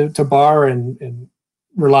tied to Barr and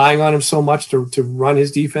relying on him so much to run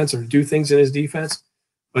his defense or do things in his defense.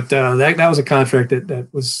 But that was a contract that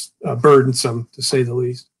was burdensome, to say the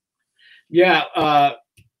least. Yeah.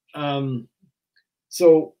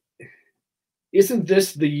 So isn't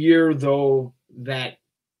this the year, though, that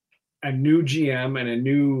a new GM and a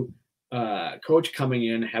new coach coming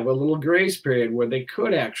in have a little grace period where they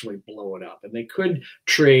could actually blow it up and they could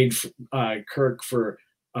trade Kirk for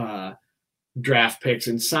draft picks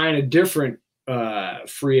and sign a different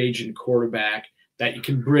free agent quarterback that you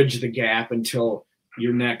can bridge the gap until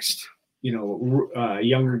your next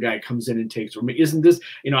younger guy comes in and takes over? Isn't this,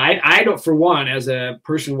 I don't, for one, as a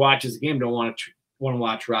person who watches the game, don't want to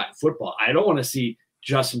watch rotten football. I don't want to see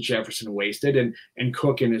Justin Jefferson wasted and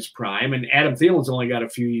Cook in his prime, and Adam Thielen's only got a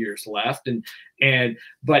few years left,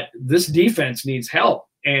 but this defense needs help,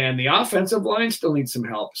 and the offensive line still needs some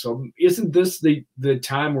help. So isn't this the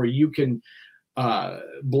time where you can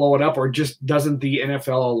blow it up, or just doesn't the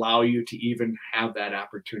NFL allow you to even have that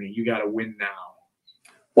opportunity? You got to win now.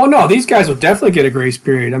 Well, no, these guys will definitely get a grace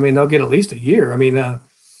period. I mean, they'll get at least a year. I mean,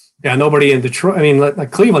 yeah, nobody in Detroit. I mean,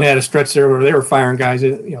 like Cleveland had a stretch there where they were firing guys,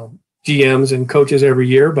 GMs and coaches every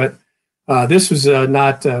year. But this was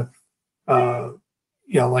not,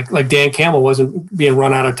 like Dan Campbell wasn't being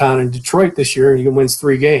run out of town in Detroit this year, and he wins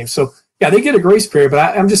 3 games. So, yeah, they get a grace period.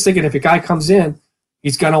 But I'm just thinking if a guy comes in,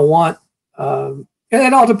 he's going to want and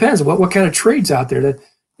it all depends on what kind of trades out there. That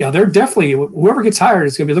they're definitely, whoever gets hired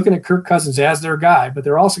is going to be looking at Kirk Cousins as their guy, but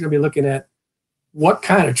they're also going to be looking at what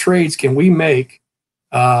kind of trades can we make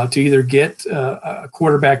to either get a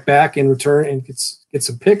quarterback back in return and get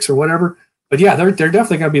some picks or whatever. But yeah, they're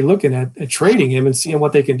definitely going to be looking at trading him and seeing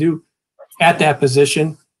what they can do at that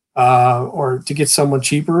position, or to get someone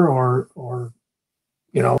cheaper, or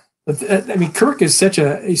I mean, Kirk is such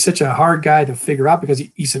a hard guy to figure out because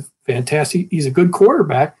he's a good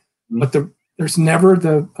quarterback, but there's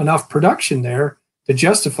never enough production there to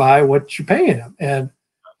justify what you're paying him, and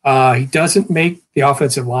he doesn't make the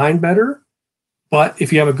offensive line better. But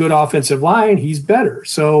if you have a good offensive line, he's better.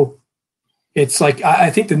 So it's like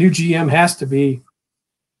I think the new GM has to be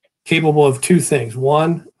capable of 2 things: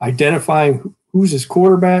 one, identifying who's his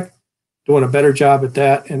quarterback, doing a better job at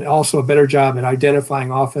that, and also a better job at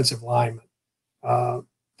identifying offensive linemen.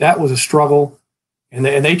 That was a struggle, and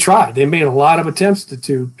they tried. They made a lot of attempts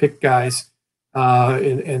to pick guys,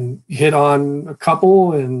 and hit on a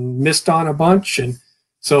couple and missed on a bunch. And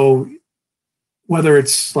so whether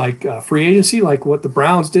it's like free agency, like what the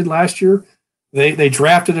Browns did last year, they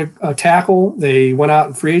drafted a tackle, they went out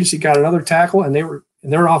in free agency, got another tackle, and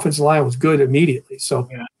their offensive line was good immediately. So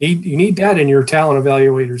you need that in your talent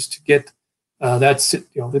evaluators to get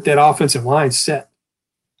that offensive line set.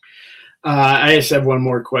 I just have one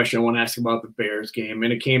more question I want to ask about the Bears game,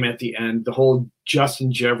 and it came at the end. The whole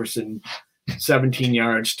Justin Jefferson 17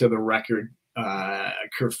 yards to the record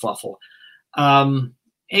kerfuffle.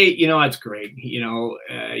 Hey, that's great.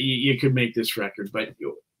 You could make this record, but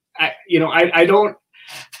I don't.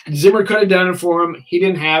 Zimmer could have done it for him. He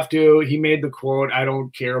didn't have to. He made the quote, "I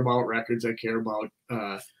don't care about records. I care about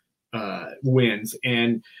wins."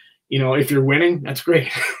 And if you're winning, that's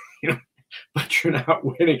great. But you're not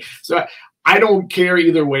winning. So I don't care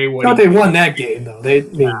either way. They won that game though.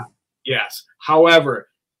 Yes. However,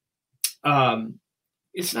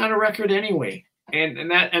 it's not a record anyway.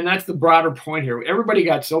 And that's the broader point here. Everybody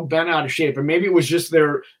got so bent out of shape, and maybe it was just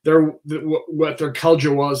what their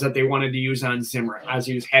culture was that they wanted to use on Zimmer as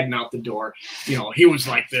he was heading out the door. He was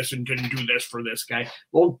like this and didn't do this for this guy.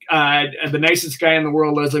 Well, the nicest guy in the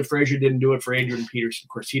world, Leslie Frazier, didn't do it for Adrian Peterson. Of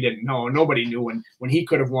course, he didn't know. Nobody knew when he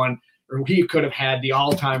could have won, or he could have had the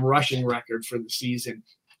all-time rushing record for the season,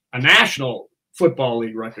 a National Football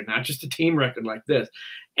League record, not just a team record like this.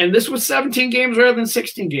 And this was 17 games rather than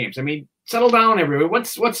 16 games. I mean, settle down, everybody.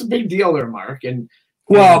 What's the big deal there, Mark?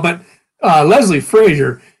 But Leslie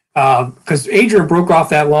Frazier, because Adrian broke off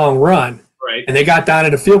that long run, right, and they got down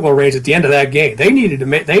at a field goal range at the end of that game. They needed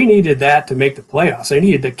that to make the playoffs. They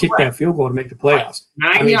needed to kick that field goal to make the playoffs.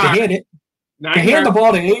 Right. To hand the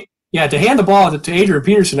ball to Adrian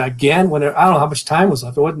Peterson again when I don't know how much time was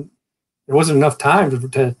left. There wasn't enough time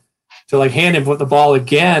to like hand him the ball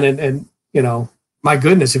again, and my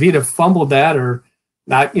goodness, if he'd have fumbled that or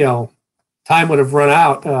not, time would have run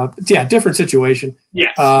out. Different situation.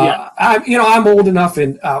 Yes. I'm old enough,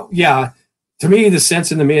 and to me, the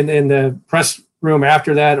sense in the press room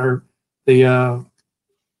after that, or the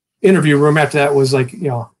interview room after that, was like,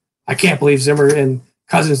 I can't believe Zimmer and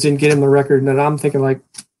Cousins didn't get him the record. And I'm thinking like,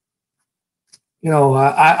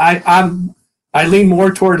 I lean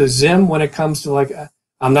more toward a Zim when it comes to like,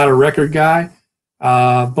 I'm not a record guy,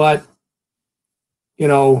 but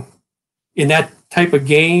in that type of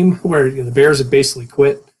game where the Bears have basically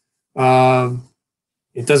quit,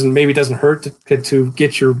 it doesn't hurt to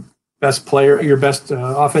get your best player, your best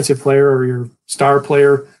offensive player, or your star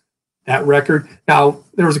player that record. Now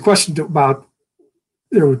there was a question about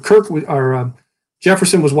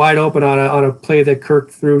Jefferson was wide open on a play that Kirk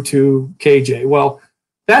threw to KJ. Well,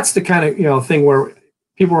 that's the kind of thing where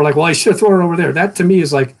people were like, well, he should have thrown it over there. That to me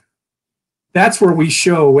is like, that's where we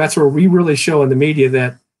really show in the media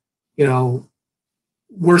that,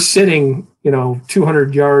 we're sitting,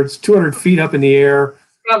 200 feet up in the air,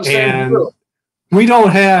 and we don't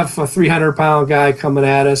have a 300-pound guy coming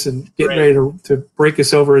at us and getting ready to break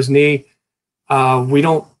us over his knee. We're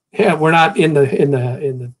not in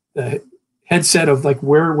the headset of like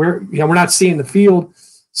where we're not seeing the field.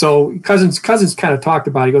 So Cousins kind of talked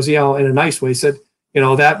about it. He goes, in a nice way, he said,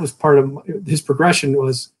 that was part of his progression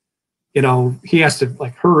was, he has to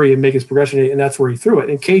like hurry and make his progression, and that's where he threw it.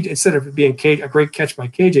 And KJ, instead of it being a great catch by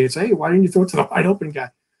KJ, it's, hey, why didn't you throw it to the wide open guy?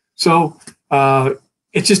 So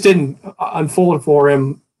it just didn't unfold for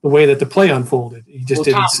him the way that the play unfolded. He just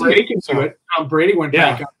didn't see Brady it. Can do it. Tom Brady went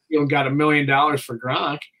back on the field and got $1 million for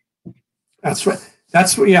Gronk. That's right.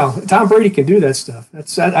 That's Tom Brady can do that stuff.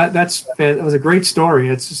 That was a great story.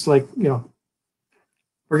 It's just like, we're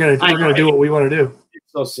gonna do what we want to do.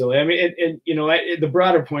 It's so silly. I mean, the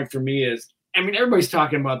broader point for me is, I mean, everybody's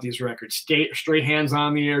talking about these records. Straight hands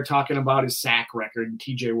on the air, talking about his sack record and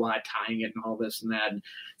T.J. Watt tying it and all this and that. And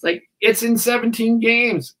it's like, it's in 17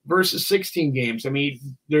 games versus 16 games. I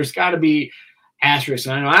mean, there's got to be asterisks.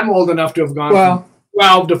 I know I'm old enough to have gone from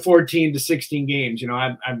 12 to 14 to 16 games.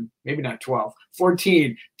 I'm maybe not 12,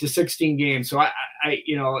 14 to 16 games. So I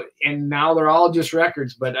and now they're all just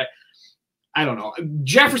records, but I don't know.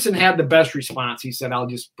 Jefferson had the best response. He said, I'll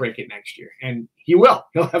just break it next year. And he will.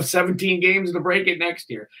 He'll have 17 games to break it next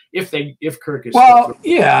year if Kirk is. Well,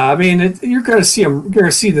 yeah. I mean, you're going to see him. You're going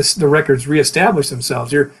to see the records reestablish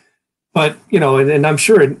themselves. But and I'm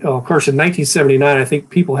sure, of course, in 1979, I think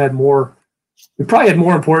people had more. We probably had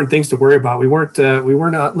more important things to worry about. We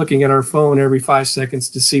were not looking at our phone every 5 seconds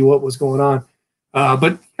to see what was going on.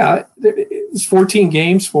 But it was 14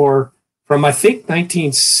 games from I think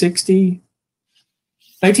 1960s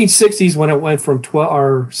when it went from 12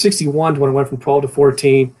 or 61 when it went from 12 to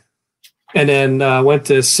 14, and then went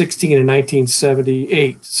to 16 in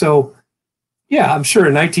 1978. So, yeah, I'm sure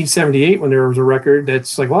in 1978 when there was a record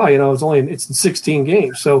that's like, wow, it's in 16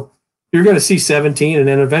 games. So you're going to see 17, and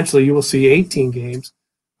then eventually you will see 18 games.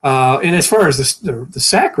 And as far as the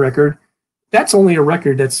sack record, that's only a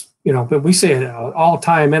record that's but we say an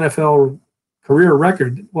all-time NFL career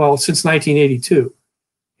record. Well, since 1982.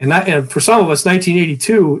 And for some of us,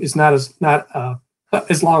 1982 is not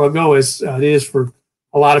as long ago as it is for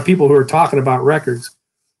a lot of people who are talking about records.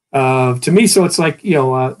 To me, so it's like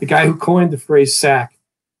the guy who coined the phrase sack,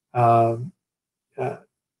 the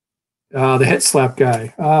head slap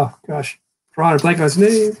guy. Oh gosh, drawing a blank on his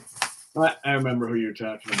name. I remember who you're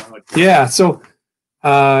talking about. Yeah, so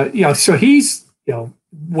so he's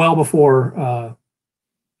well before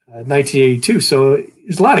 1982. So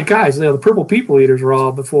there's a lot of guys. The Purple People Eaters were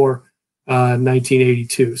all before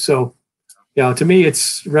 1982. So, to me,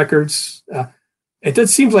 it's records. It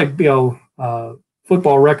seems like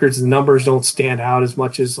football records. The numbers don't stand out as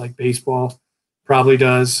much as like baseball probably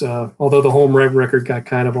does. Although the home run record got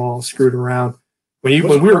kind of all screwed around. When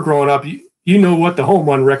we were growing up, you know what the home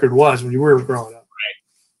run record was when you were growing up. Right?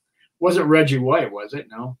 Wasn't Reggie White? Was it?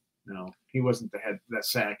 No, he wasn't that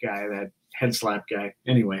sack guy. That head slap guy.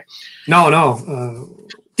 Anyway. No.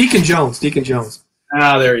 Deacon Jones.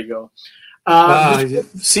 Ah, there you go.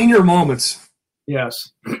 Senior moments.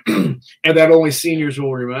 Yes. And that only seniors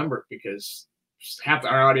will remember because half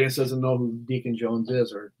our audience doesn't know who Deacon Jones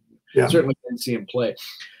is or certainly didn't see him play.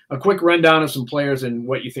 A quick rundown of some players and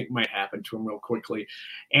what you think might happen to him real quickly.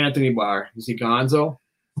 Anthony Barr. Is he gonzo?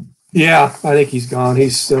 Yeah, I think he's gone.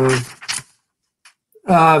 He's not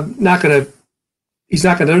going to.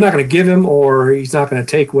 They're not going to give him, or he's not going to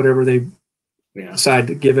take whatever they decide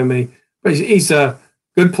to give him. But he's a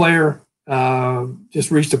good player. Just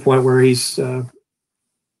reached a point where he's not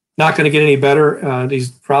going to get any better. He's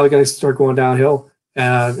probably going to start going downhill,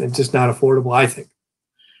 and just not affordable, I think.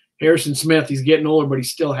 Harrison Smith, he's getting older, but he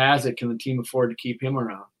still has it. Can the team afford to keep him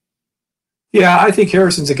around? Yeah, I think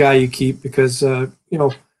Harrison's a guy you keep because like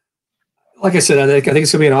I said, I think it's going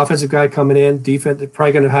to be an offensive guy coming in. Defense, they're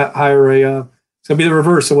probably going to hire it's going to be the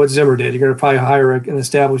reverse of what Zimmer did. You're going to probably hire an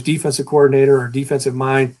established defensive coordinator or defensive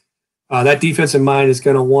mind. That defensive mind is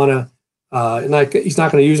going to want to, he's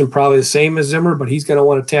not going to use him probably the same as Zimmer, but he's going to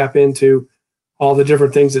want to tap into all the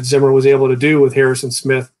different things that Zimmer was able to do with Harrison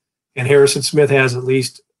Smith. And Harrison Smith has at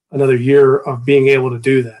least another year of being able to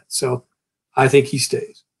do that. So I think he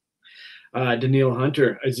stays. Danielle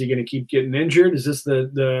Hunter, is he going to keep getting injured? Is this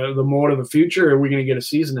the mode of the future, or are we going to get a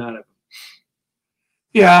season out of him?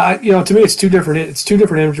 Yeah, to me, it's two different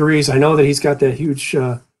injuries. I know that he's got that huge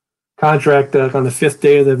contract on the 5th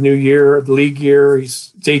day of the new year, the league year.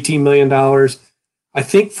 It's $18 million. I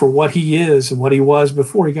think for what he is and what he was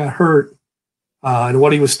before he got hurt, and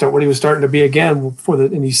what he was starting to be again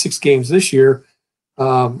in these 6 games this year,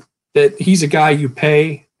 that he's a guy you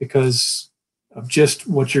pay because of just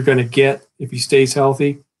what you're going to get if he stays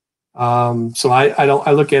healthy. So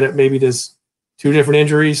I look at it maybe there's 2 different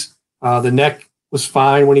injuries. The neck was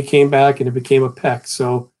fine when he came back, and it became a pec.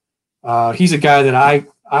 So he's a guy that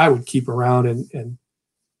I would keep around, and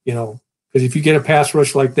because if you get a pass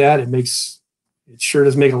rush like that, it sure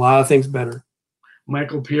does make a lot of things better.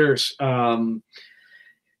 Michael Pierce,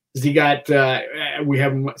 He got? We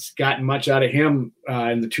haven't gotten much out of him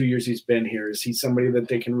in the 2 years he's been here. Is he somebody that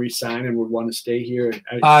they can re-sign and would want to stay here?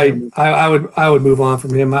 I would move on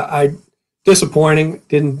from him. I disappointing.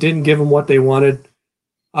 Didn't give him what they wanted.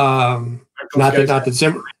 Not that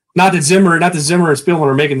Zimmer and Spielman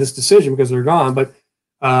are making this decision because they're gone, but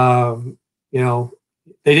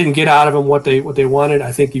they didn't get out of him what they wanted.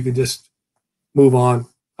 I think you could just move on.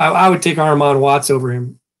 I would take Armand Watts over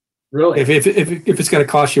him. Really? If it's going to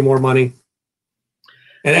cost you more money,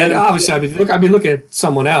 and obviously I'd be looking at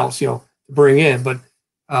someone else, to bring in. But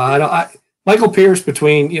Michael Pierce,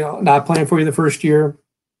 between not playing for you the first year,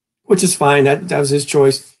 which is fine. That was his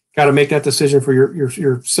choice. Got to make that decision for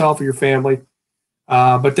yourself or your family.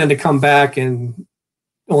 But then to come back and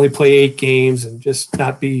only play 8 games and just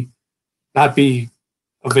not be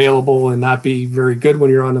available and not be very good when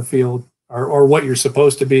you're on the field or what you're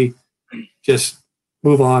supposed to be, just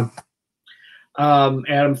move on.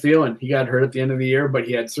 Adam Thielen, he got hurt at the end of the year, but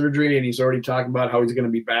he had surgery and he's already talking about how he's going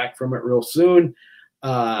to be back from it real soon.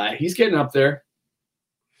 He's getting up there.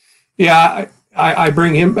 Yeah, I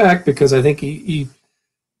bring him back because I think he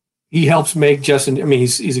helps make Justin. I mean,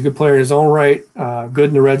 he's a good player in his own right, good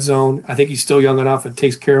in the red zone. I think he's still young enough and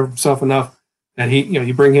takes care of himself enough, and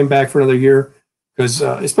you bring him back for another year because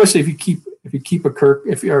especially if you keep a Kirk,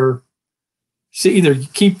 either you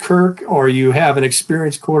keep Kirk or you have an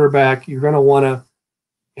experienced quarterback, you're going to want to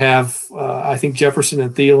have, I think, Jefferson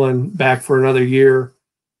and Thielen back for another year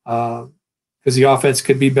because the offense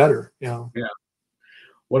could be better. Yeah.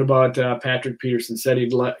 What about Patrick Peterson? Said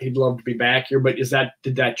he'd love to be back here, but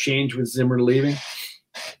did that change with Zimmer leaving?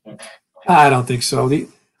 I don't think so.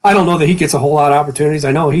 I don't know that he gets a whole lot of opportunities.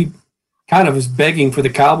 I know he kind of is begging for the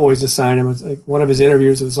Cowboys to sign him. It's like one of his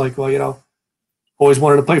interviews was like, well, always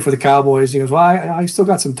wanted to play for the Cowboys. He goes, well, I still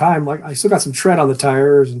got some time. Like I still got some tread on the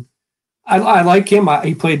tires, and I like him.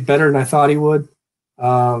 He played better than I thought he would.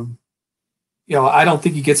 I don't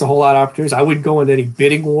think he gets a whole lot of opportunities. I wouldn't go into any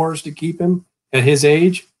bidding wars to keep him at his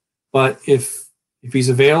age, but if he's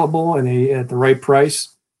available and at the right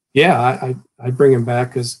price, yeah, I'd bring him back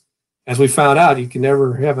because as we found out, you can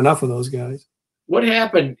never have enough of those guys. What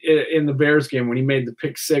happened in the Bears game when he made the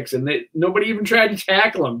pick 6 and nobody even tried to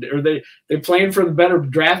tackle him? Are they playing for the better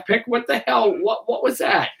draft pick? What the hell? What was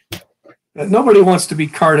that? Nobody wants to be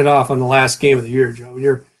carted off on the last game of the year, Joe.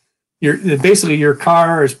 You're basically your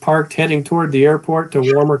car is parked heading toward the airport to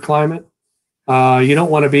warmer climate. You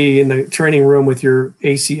don't want to be in the training room with your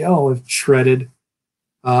ACL shredded.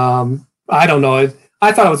 I don't know.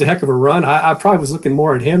 I thought it was a heck of a run. I probably was looking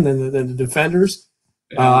more at him than the defenders.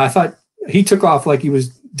 I thought he took off like he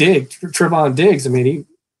was Trevon Diggs. I mean,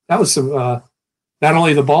 that was some not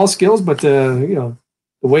only the ball skills, but the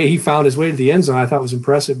way he found his way to the end zone. I thought was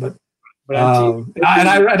impressive. But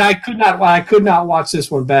I could not watch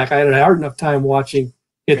this one back. I had a hard enough time watching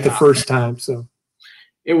it the first time. So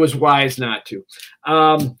it was wise not to.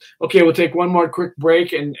 Okay, we'll take one more quick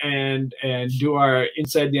break and do our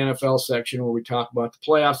Inside the NFL section where we talk about the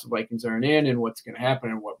playoffs. The Vikings aren't in and what's going to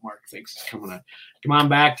happen and what Mark thinks is coming on. Come on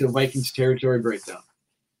back to the Vikings territory breakdown.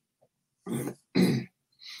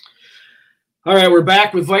 All right, we're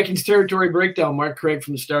back with Vikings territory breakdown. Mark Craig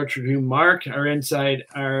from the Star Tribune. Mark, our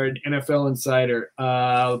NFL insider,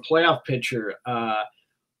 playoff pitcher. I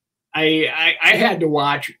had to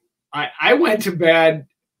watch. I went to bed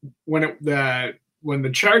when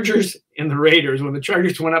the Chargers and the Raiders, when the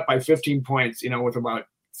Chargers went up by 15 points, with about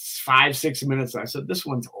 5-6 minutes. I said, this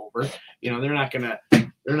one's over. They're not gonna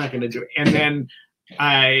do it. And then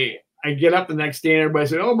I get up the next day and everybody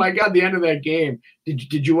said, oh my God, the end of that game.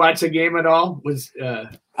 Did you watch the game at all?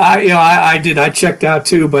 I did. I checked out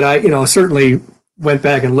too, but I certainly went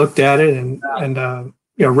back and looked at it and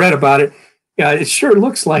read about it. Yeah, it sure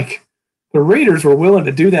looks like the Raiders were willing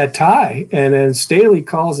to do that tie, and then Staley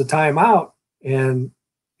calls a timeout, and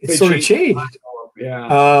it sort of changed. Yeah.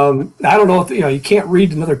 I don't know if you can't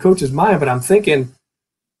read another coach's mind, but I'm thinking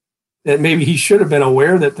that maybe he should have been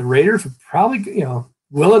aware that the Raiders were probably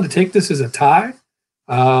willing to take this as a tie.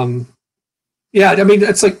 Yeah, I mean,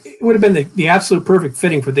 it's like it would have been the absolute perfect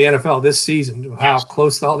fitting for the NFL this season. How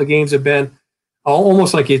close all the games have been.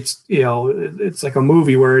 Almost like it's it's like a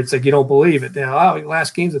movie where it's like you don't believe it. Now,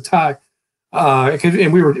 last game's a tie. And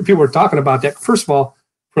people were talking about that. First of all,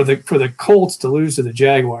 for the Colts to lose to the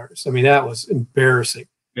Jaguars, I mean that was embarrassing.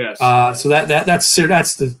 Yes. So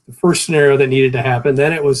that's the first scenario that needed to happen.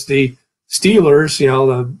 Then it was the Steelers,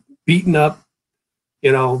 the beaten up,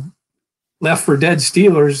 left for dead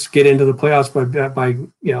Steelers get into the playoffs by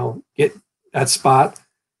get that spot,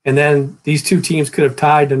 and then these two teams could have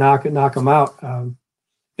tied to knock them out, and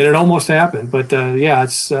it almost happened. But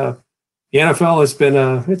it's. the NFL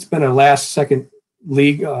has been a last second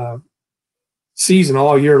league season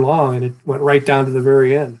all year long, and it went right down to the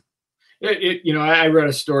very end. I read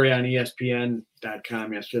a story on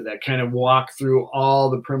ESPN.com yesterday that kind of walked through all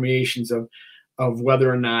the permeations of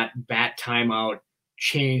whether or not bat timeout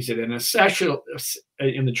changed it, and essentially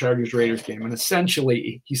in the Chargers-Raiders game, and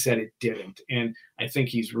essentially he said it didn't, and I think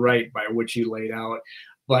he's right by what you laid out,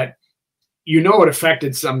 but it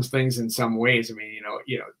affected some things in some ways. I mean,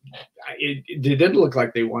 it didn't look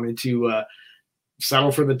like they wanted to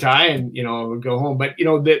settle for the tie and go home, but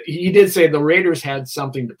that he did say the Raiders had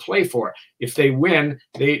something to play for. If they win,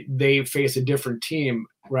 they face a different team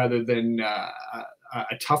rather than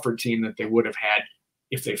a tougher team that they would have had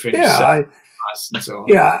if they finished.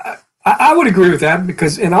 Yeah, I would agree with that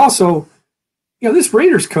because, and also, this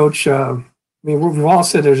Raiders coach. We've all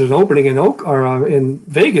said there's an opening in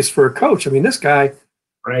Vegas for a coach. I mean, this guy,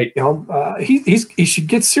 right? He should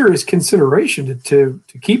get serious consideration to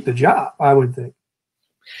keep the job, I would think.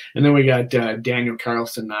 And then we got Daniel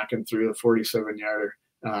Carlson knocking through the 47-yarder,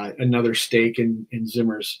 another stake in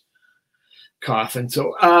Zimmer's coffin.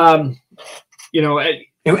 So, and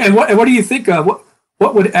what do you think?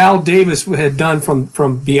 What would Al Davis have done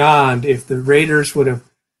from beyond if the Raiders would have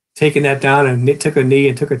taken that down and took a knee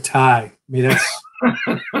and took a tie? I mean, that's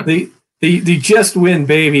the just win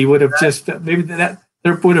baby would have just maybe that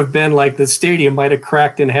there would have been like the stadium might have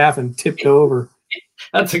cracked in half and tipped over.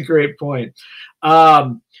 That's a great point.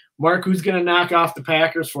 Mark, who's going to knock off the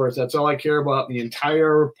Packers for us? That's all I care about the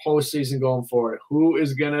entire postseason going forward. Who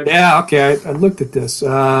is going to? Yeah, okay. I looked at this.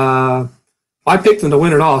 I picked them to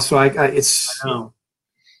win it all, so I know.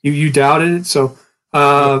 You doubted it. So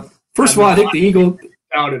first of all, I think the Eagles.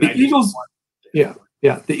 Yeah.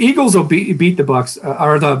 The Eagles will beat the Bucks,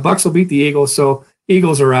 or the Bucks will beat the Eagles. So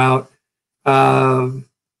Eagles are out. I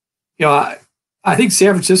think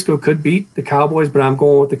San Francisco could beat the Cowboys, but I'm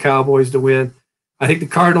going with the Cowboys to win. I think the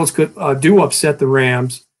Cardinals could do upset the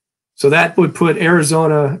Rams. So that would put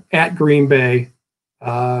Arizona at Green Bay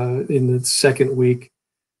in the second week.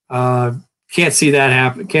 Can't see that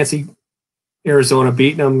happen. Can't see Arizona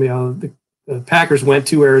beating them. The Packers went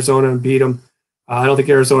to Arizona and beat them. I don't think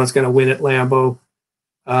Arizona's going to win at Lambeau.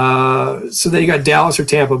 So then you got Dallas or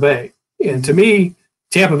Tampa Bay. And to me,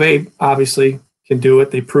 Tampa Bay obviously can do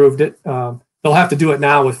it. They proved it. They'll have to do it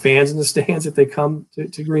now with fans in the stands if they come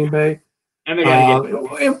to Green Bay. And they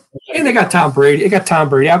got Tom Brady. They got Tom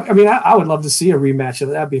Brady. I would love to see a rematch of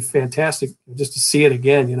that. That'd be fantastic just to see it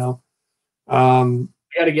again. You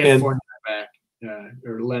got to get Fournette back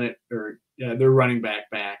or Leonard or their running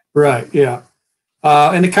back. Right. Yeah.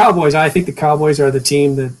 And the Cowboys. I think the Cowboys are the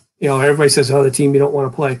team that everybody says, "Oh, the team you don't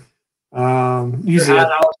want to play." Usually,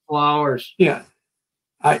 Flowers. Yeah.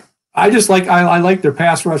 I just like I like their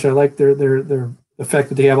pass rush. I like their the fact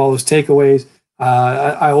that they have all those takeaways.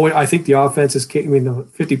 I think the offense is. The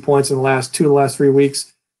 50 points in the last 3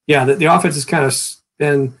 weeks. Yeah, the offense has kind of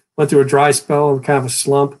went through a dry spell and kind of a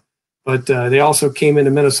slump, but they also came into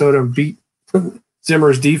Minnesota and beat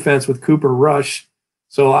Zimmer's defense with Cooper Rush.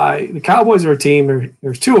 So the Cowboys are a team.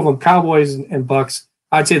 There's two of them, Cowboys and Bucks.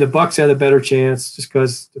 I'd say the Bucks had a better chance just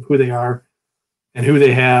because of who they are and who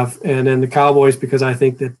they have, and then the Cowboys because I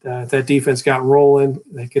think that that defense got rolling.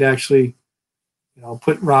 They could actually.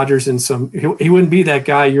 Put Rodgers in some. He wouldn't be that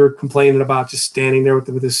guy you're complaining about, just standing there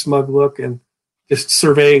with his smug look and just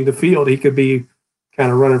surveying the field. He could be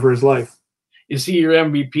kind of running for his life. You see your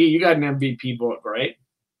MVP. You got an MVP vote, right?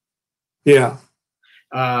 Yeah.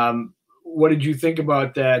 What did you think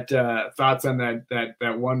about that? Thoughts on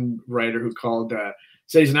that one writer who called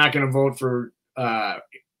said he's not going to vote for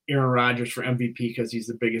Aaron Rodgers for MVP because he's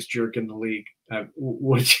the biggest jerk in the league.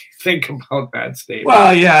 What did you think about that statement?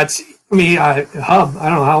 Well, yeah, Hub. I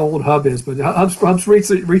don't know how old Hub is, but Hub's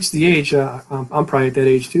reached the age. I'm probably at that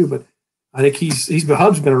age too, but I think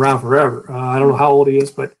Hub's been around forever. I don't know how old he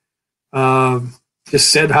is, but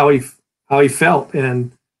just said how he felt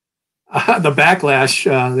and the backlash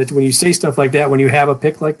that when you say stuff like that, when you have a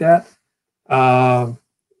pick like that,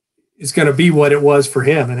 it's going to be what it was for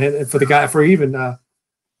him and for the guy for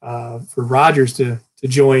Rodgers to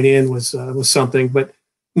join in was something, but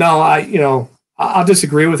no, I'll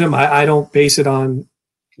disagree with him. I don't base it on,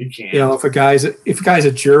 if a guy's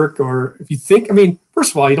a jerk or if you think,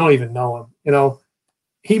 first of all, you don't even know him,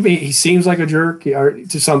 he seems like a jerk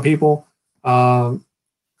to some people.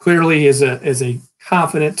 Clearly is a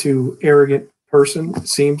confident to arrogant person, it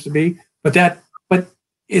seems to be, but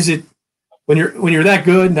is it when you're that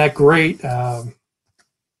good and that great? I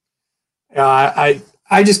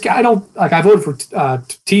don't like. I voted for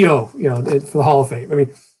T.O. For the Hall of Fame.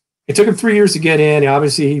 It took him 3 years to get in.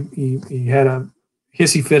 Obviously, he had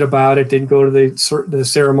hissy fit about it, didn't go to the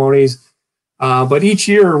ceremonies. But each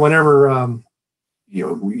year, whenever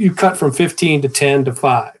you cut from 15 to 10 to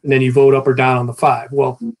 5, and then you vote up or down on the 5.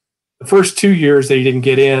 Well, the first 2 years they didn't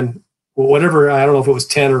get in, well, whatever, I don't know if it was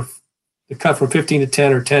 10 or the cut from 15 to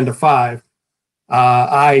 10 or 10 to 5.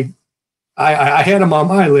 I had him on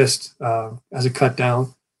my list as a cut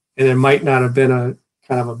down, and it might not have been a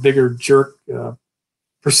kind of a bigger jerk,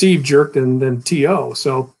 perceived jerk than T.O.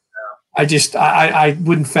 So I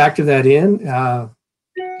wouldn't factor that in.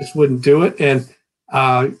 Just wouldn't do it. And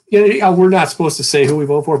we're not supposed to say who we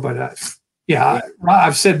vote for, but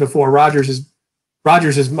I've said before, Rogers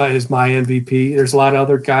is my MVP. There's a lot of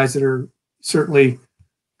other guys that are certainly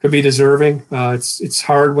could be deserving. It's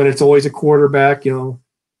hard when it's always a quarterback,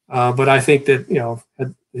 but I think that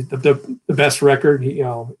the best record,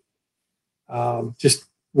 just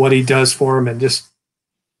what he does for him, and just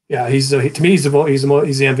to me he's the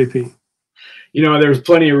MVP. There's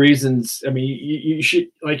plenty of reasons. I mean, you should,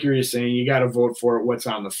 like you were saying, you got to vote for what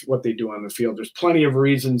they do on the field. There's plenty of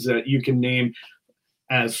reasons that you can name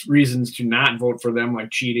as reasons to not vote for them, like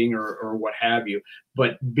cheating or what have you.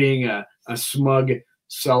 But being a smug,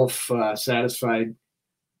 self-satisfied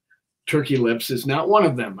turkey lips is not one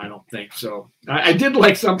of them, I don't think. So I did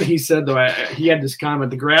like something he said, though. He had this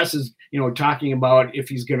comment, the grass is, talking about if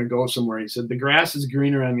he's going to go somewhere. He said, the grass is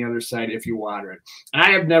greener on the other side if you water it. And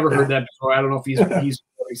I have never heard that before. I don't know if he's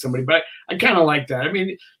quoting somebody, but I kind of like that. I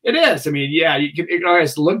mean, it is. I mean, it can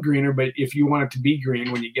always look greener, but if you want it to be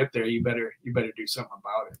green when you get there, you better do something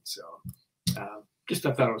about it. So just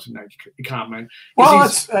I thought it was a nice comment.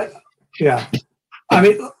 Well, I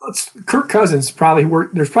mean, Kirk Cousins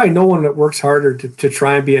there's probably no one that works harder to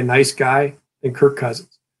try and be a nice guy than Kirk Cousins.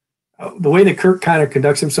 The way that Kirk kind of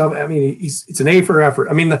conducts himself, I mean, it's an A for effort.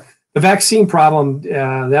 I mean, the vaccine problem,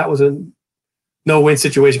 that was a no-win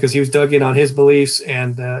situation because he was dug in on his beliefs,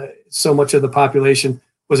 and so much of the population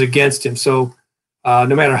was against him. So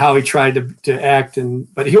no matter how he tried to act,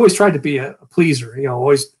 but he always tried to be a pleaser,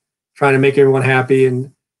 always trying to make everyone happy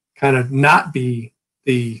and kind of not be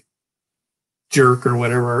the jerk or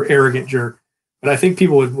whatever, or arrogant jerk. But I think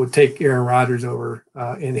people would take Aaron Rodgers over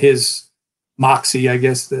in his moxie, I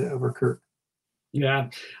guess, over Kirk. Yeah.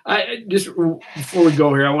 Just before we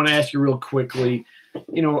go here, I want to ask you real quickly,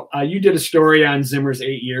 you did a story on Zimmer's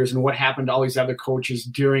 8 years and what happened to all these other coaches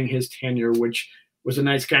during his tenure, which was a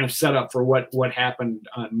nice kind of setup for what happened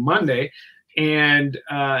on Monday. And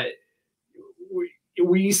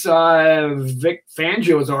we saw Vic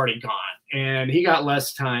Fangio is already gone, and he got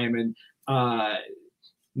less time, and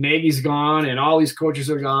Nagy's gone, and all these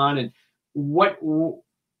coaches are gone. And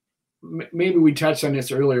maybe we touched on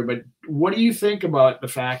this earlier, but what do you think about the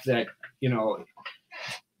fact that,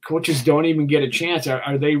 coaches don't even get a chance?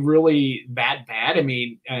 Are they really that bad? I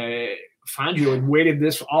mean, Fangio had waited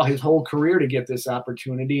all his whole career to get this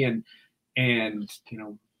opportunity, and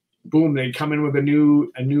boom, they come in with a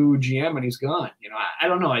new GM and he's gone. I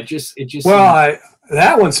don't know. It just. Well,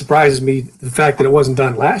 that one surprises me. The fact that it wasn't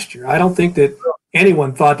done last year. I don't think that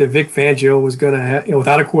anyone thought that Vic Fangio was going to have,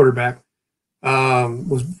 without a quarterback,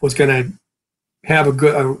 was going to have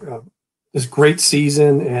this great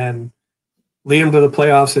season and lead them to the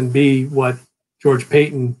playoffs and be what George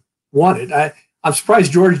Payton wanted. I'm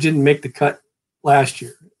surprised George didn't make the cut last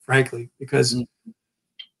year, frankly, because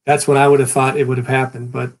that's when I would have thought it would have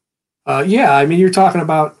happened. But I mean, you're talking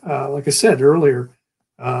about, like I said earlier,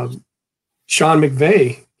 Sean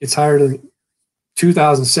McVay gets hired in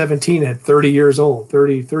 2017 at 30 years old,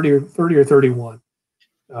 30 or 31.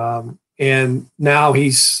 And now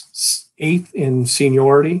he's 8th in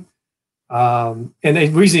seniority. And the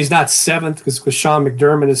reason he's not 7th because Sean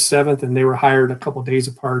McDermott is 7th, and they were hired a couple of days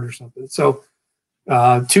apart or something. So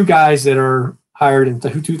 2 guys that are hired in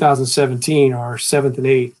 2017 are 7th and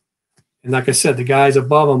 8th. And like I said, the guys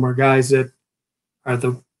above them are guys that are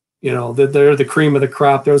they're the cream of the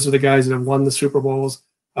crop. Those are the guys that have won the Super Bowls.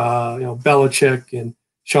 Belichick and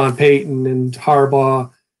Sean Payton and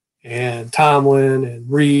Harbaugh and Tomlin and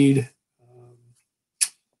Reed.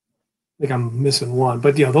 I think I'm missing one,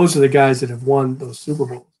 but those are the guys that have won those Super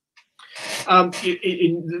Bowls.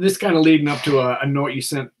 This kind of leading up to a note you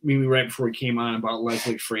sent me right before we came on about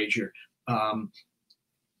Leslie Frazier.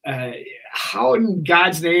 How in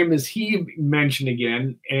God's name is he mentioned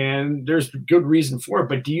again? And there's good reason for it,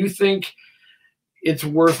 but do you think it's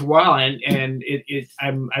worthwhile? And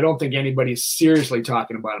I don't think anybody's seriously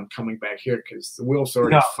talking about him coming back here because the Wilfs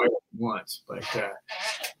already fired once. But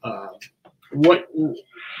what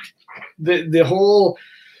the whole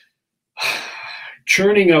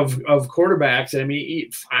churning of quarterbacks? I mean,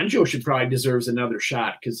 Fangio should probably deserves another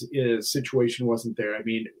shot because his situation wasn't there. I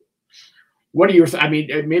mean, what are your? I mean,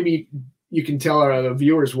 maybe you can tell the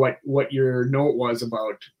viewers what your note was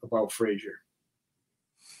about Frazier.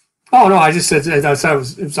 Oh no, I just said it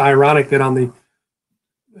was ironic that on the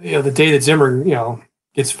day that Zimmer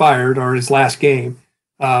gets fired or his last game,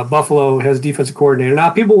 Buffalo has a defensive coordinator. Now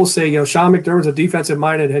people will say Sean McDermott's a defensive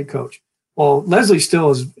minded head coach. Well, Leslie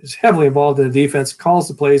still is heavily involved in the defense, calls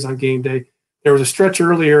the plays on game day. There was a stretch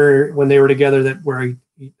earlier when they were together where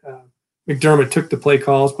McDermott took the play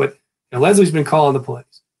calls, but Leslie's been calling the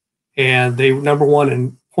plays, and they number one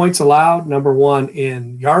in points allowed, number one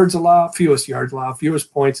in yards allowed, fewest yards allowed,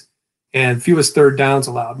 fewest points, and fewest third downs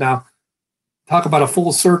allowed. Now, talk about a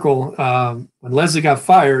full circle. When Leslie got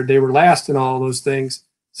fired, they were last in all those things.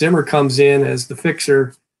 Zimmer comes in as the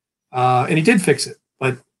fixer, and he did fix it.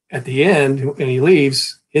 But at the end, when he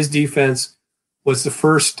leaves, his defense was the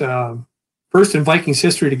first in Vikings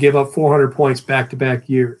history to give up 400 points back-to-back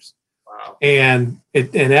years. Wow. And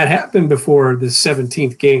that happened before the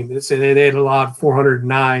 17th game. They had allowed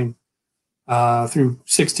 409 through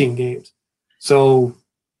 16 games. So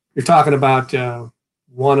you're talking about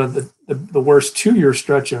one of the worst 2-year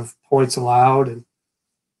stretch of points allowed.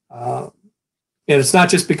 And it's not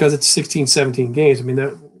just because it's 16, 17 games. I mean,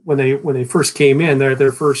 when they first came in,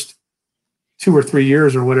 their first 2 or 3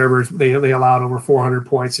 years or whatever, they allowed over 400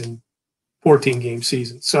 points in 14-game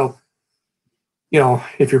season. So,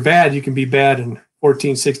 if you're bad, you can be bad in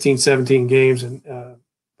 14, 16, 17 games. And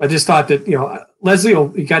I just thought that, Leslie,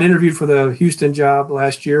 he got interviewed for the Houston job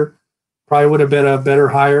last year. Probably would have been a better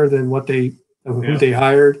hire than who they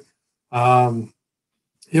hired.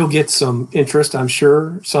 He'll get some interest, I'm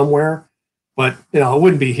sure, somewhere. But, it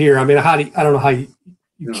wouldn't be here. I mean, I don't know how you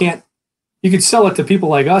can't. You could sell it to people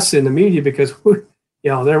like us in the media because,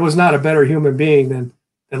 there was not a better human being than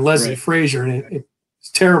Leslie Frazier. And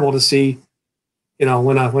it's terrible to see,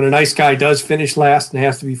 when a nice guy does finish last and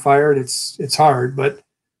has to be fired, it's hard. But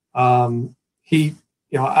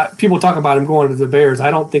people talk about him going to the Bears.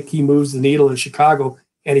 I don't think he moves the needle in Chicago,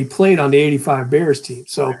 and he played on the 85 Bears team.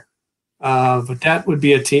 So, but that would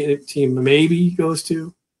be a team maybe he goes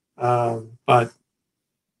to. But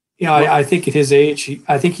I think at his age,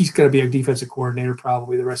 I think he's going to be a defensive coordinator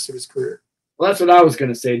probably the rest of his career. Well, that's what I was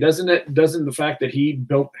going to say. Doesn't the fact that he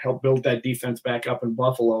helped build that defense back up in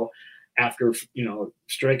Buffalo after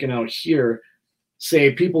striking out here,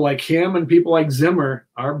 say people like him and people like Zimmer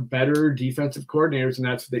are better defensive coordinators, and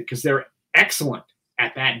that's because they're excellent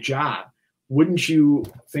at that job. Wouldn't you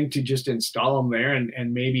think to just install them there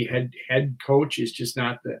and maybe head coach is just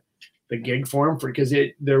not the gig for him because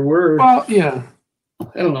there were. Well, yeah.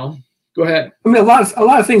 I don't know. Go ahead. I mean, a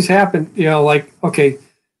lot of things happened. Okay,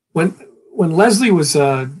 when Leslie was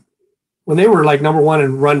when they were like number one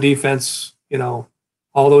in run defense, all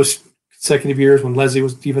those consecutive years when Leslie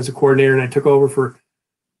was defensive coordinator and I took over for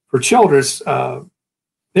Childress,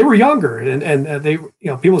 they were younger and they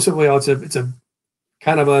people said, well, it's a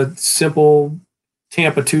kind of a simple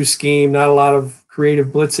Tampa 2 scheme, not a lot of creative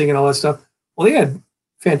blitzing and all that stuff. Well, they had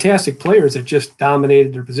fantastic players that just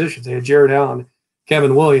dominated their positions. They had Jared Allen,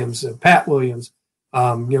 Kevin Williams, Pat Williams,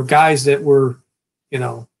 guys that were,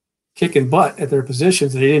 kicking butt at their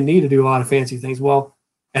positions. They didn't need to do a lot of fancy things. Well,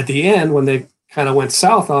 at the end, when they kind of went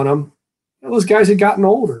south on them, those guys had gotten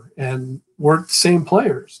older and weren't the same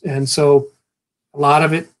players. And so a lot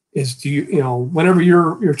of it is, whenever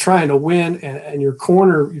you're trying to win and your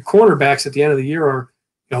cornerbacks at the end of the year are,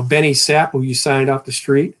 Benny Sapp, who you signed off the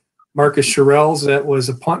street, Marcus Shirelles, that was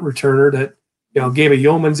a punt returner that, gave a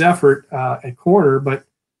yeoman's effort at corner, but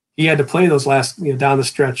he had to play those last, down the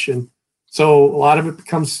stretch. And so a lot of it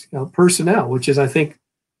becomes personnel, which is, I think,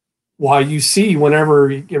 why you see whenever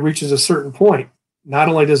it reaches a certain point, not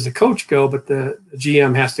only does the coach go, but the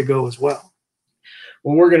GM has to go as well.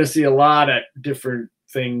 Well, we're going to see a lot of different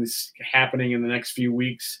things happening in the next few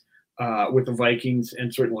weeks with the Vikings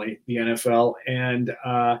and certainly the NFL. And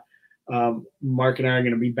Mark and I are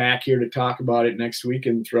going to be back here to talk about it next week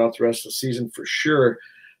and throughout the rest of the season for sure.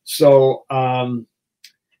 So,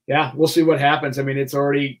 we'll see what happens. I mean, it's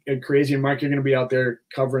already crazy. And Mark, you're going to be out there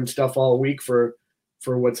covering stuff all week for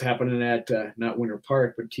what's happening at not Winter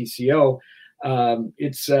Park, but TCO.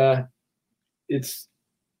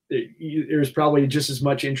 There's probably just as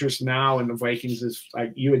much interest now in the Vikings as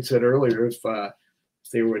like you had said earlier if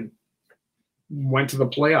they went to the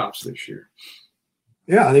playoffs this year.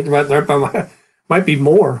 Yeah, I think there might be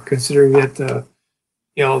more considering that the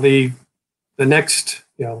next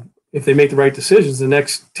if they make the right decisions, the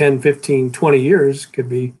next 10, 15, 20 years could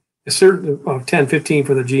be a certain 10, 15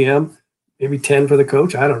 for the GM, maybe 10 for the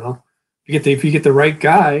coach. I don't know. If you get the right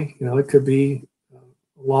guy, it could be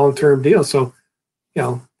a long-term deal. So,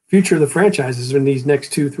 future of the franchise is in these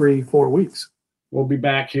next 2, 3, 4 weeks. we'll be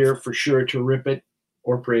back here for sure to rip it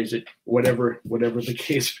or praise it, whatever the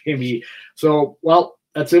case may be. So, well,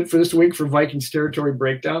 that's it for this week for Vikings Territory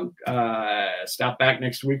Breakdown. Stop back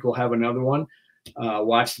next week. We'll have another one.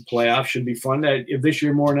 Watch the playoffs. Should be fun. If this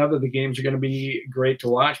year more than other, the games are going to be great to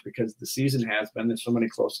watch because the season has been. There's so many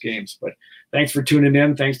close games. But thanks for tuning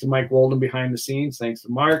in. Thanks to Mike Walden behind the scenes. Thanks to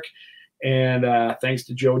Mark. And thanks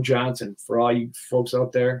to Joe Johnson. For all you folks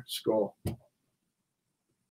out there, Skol.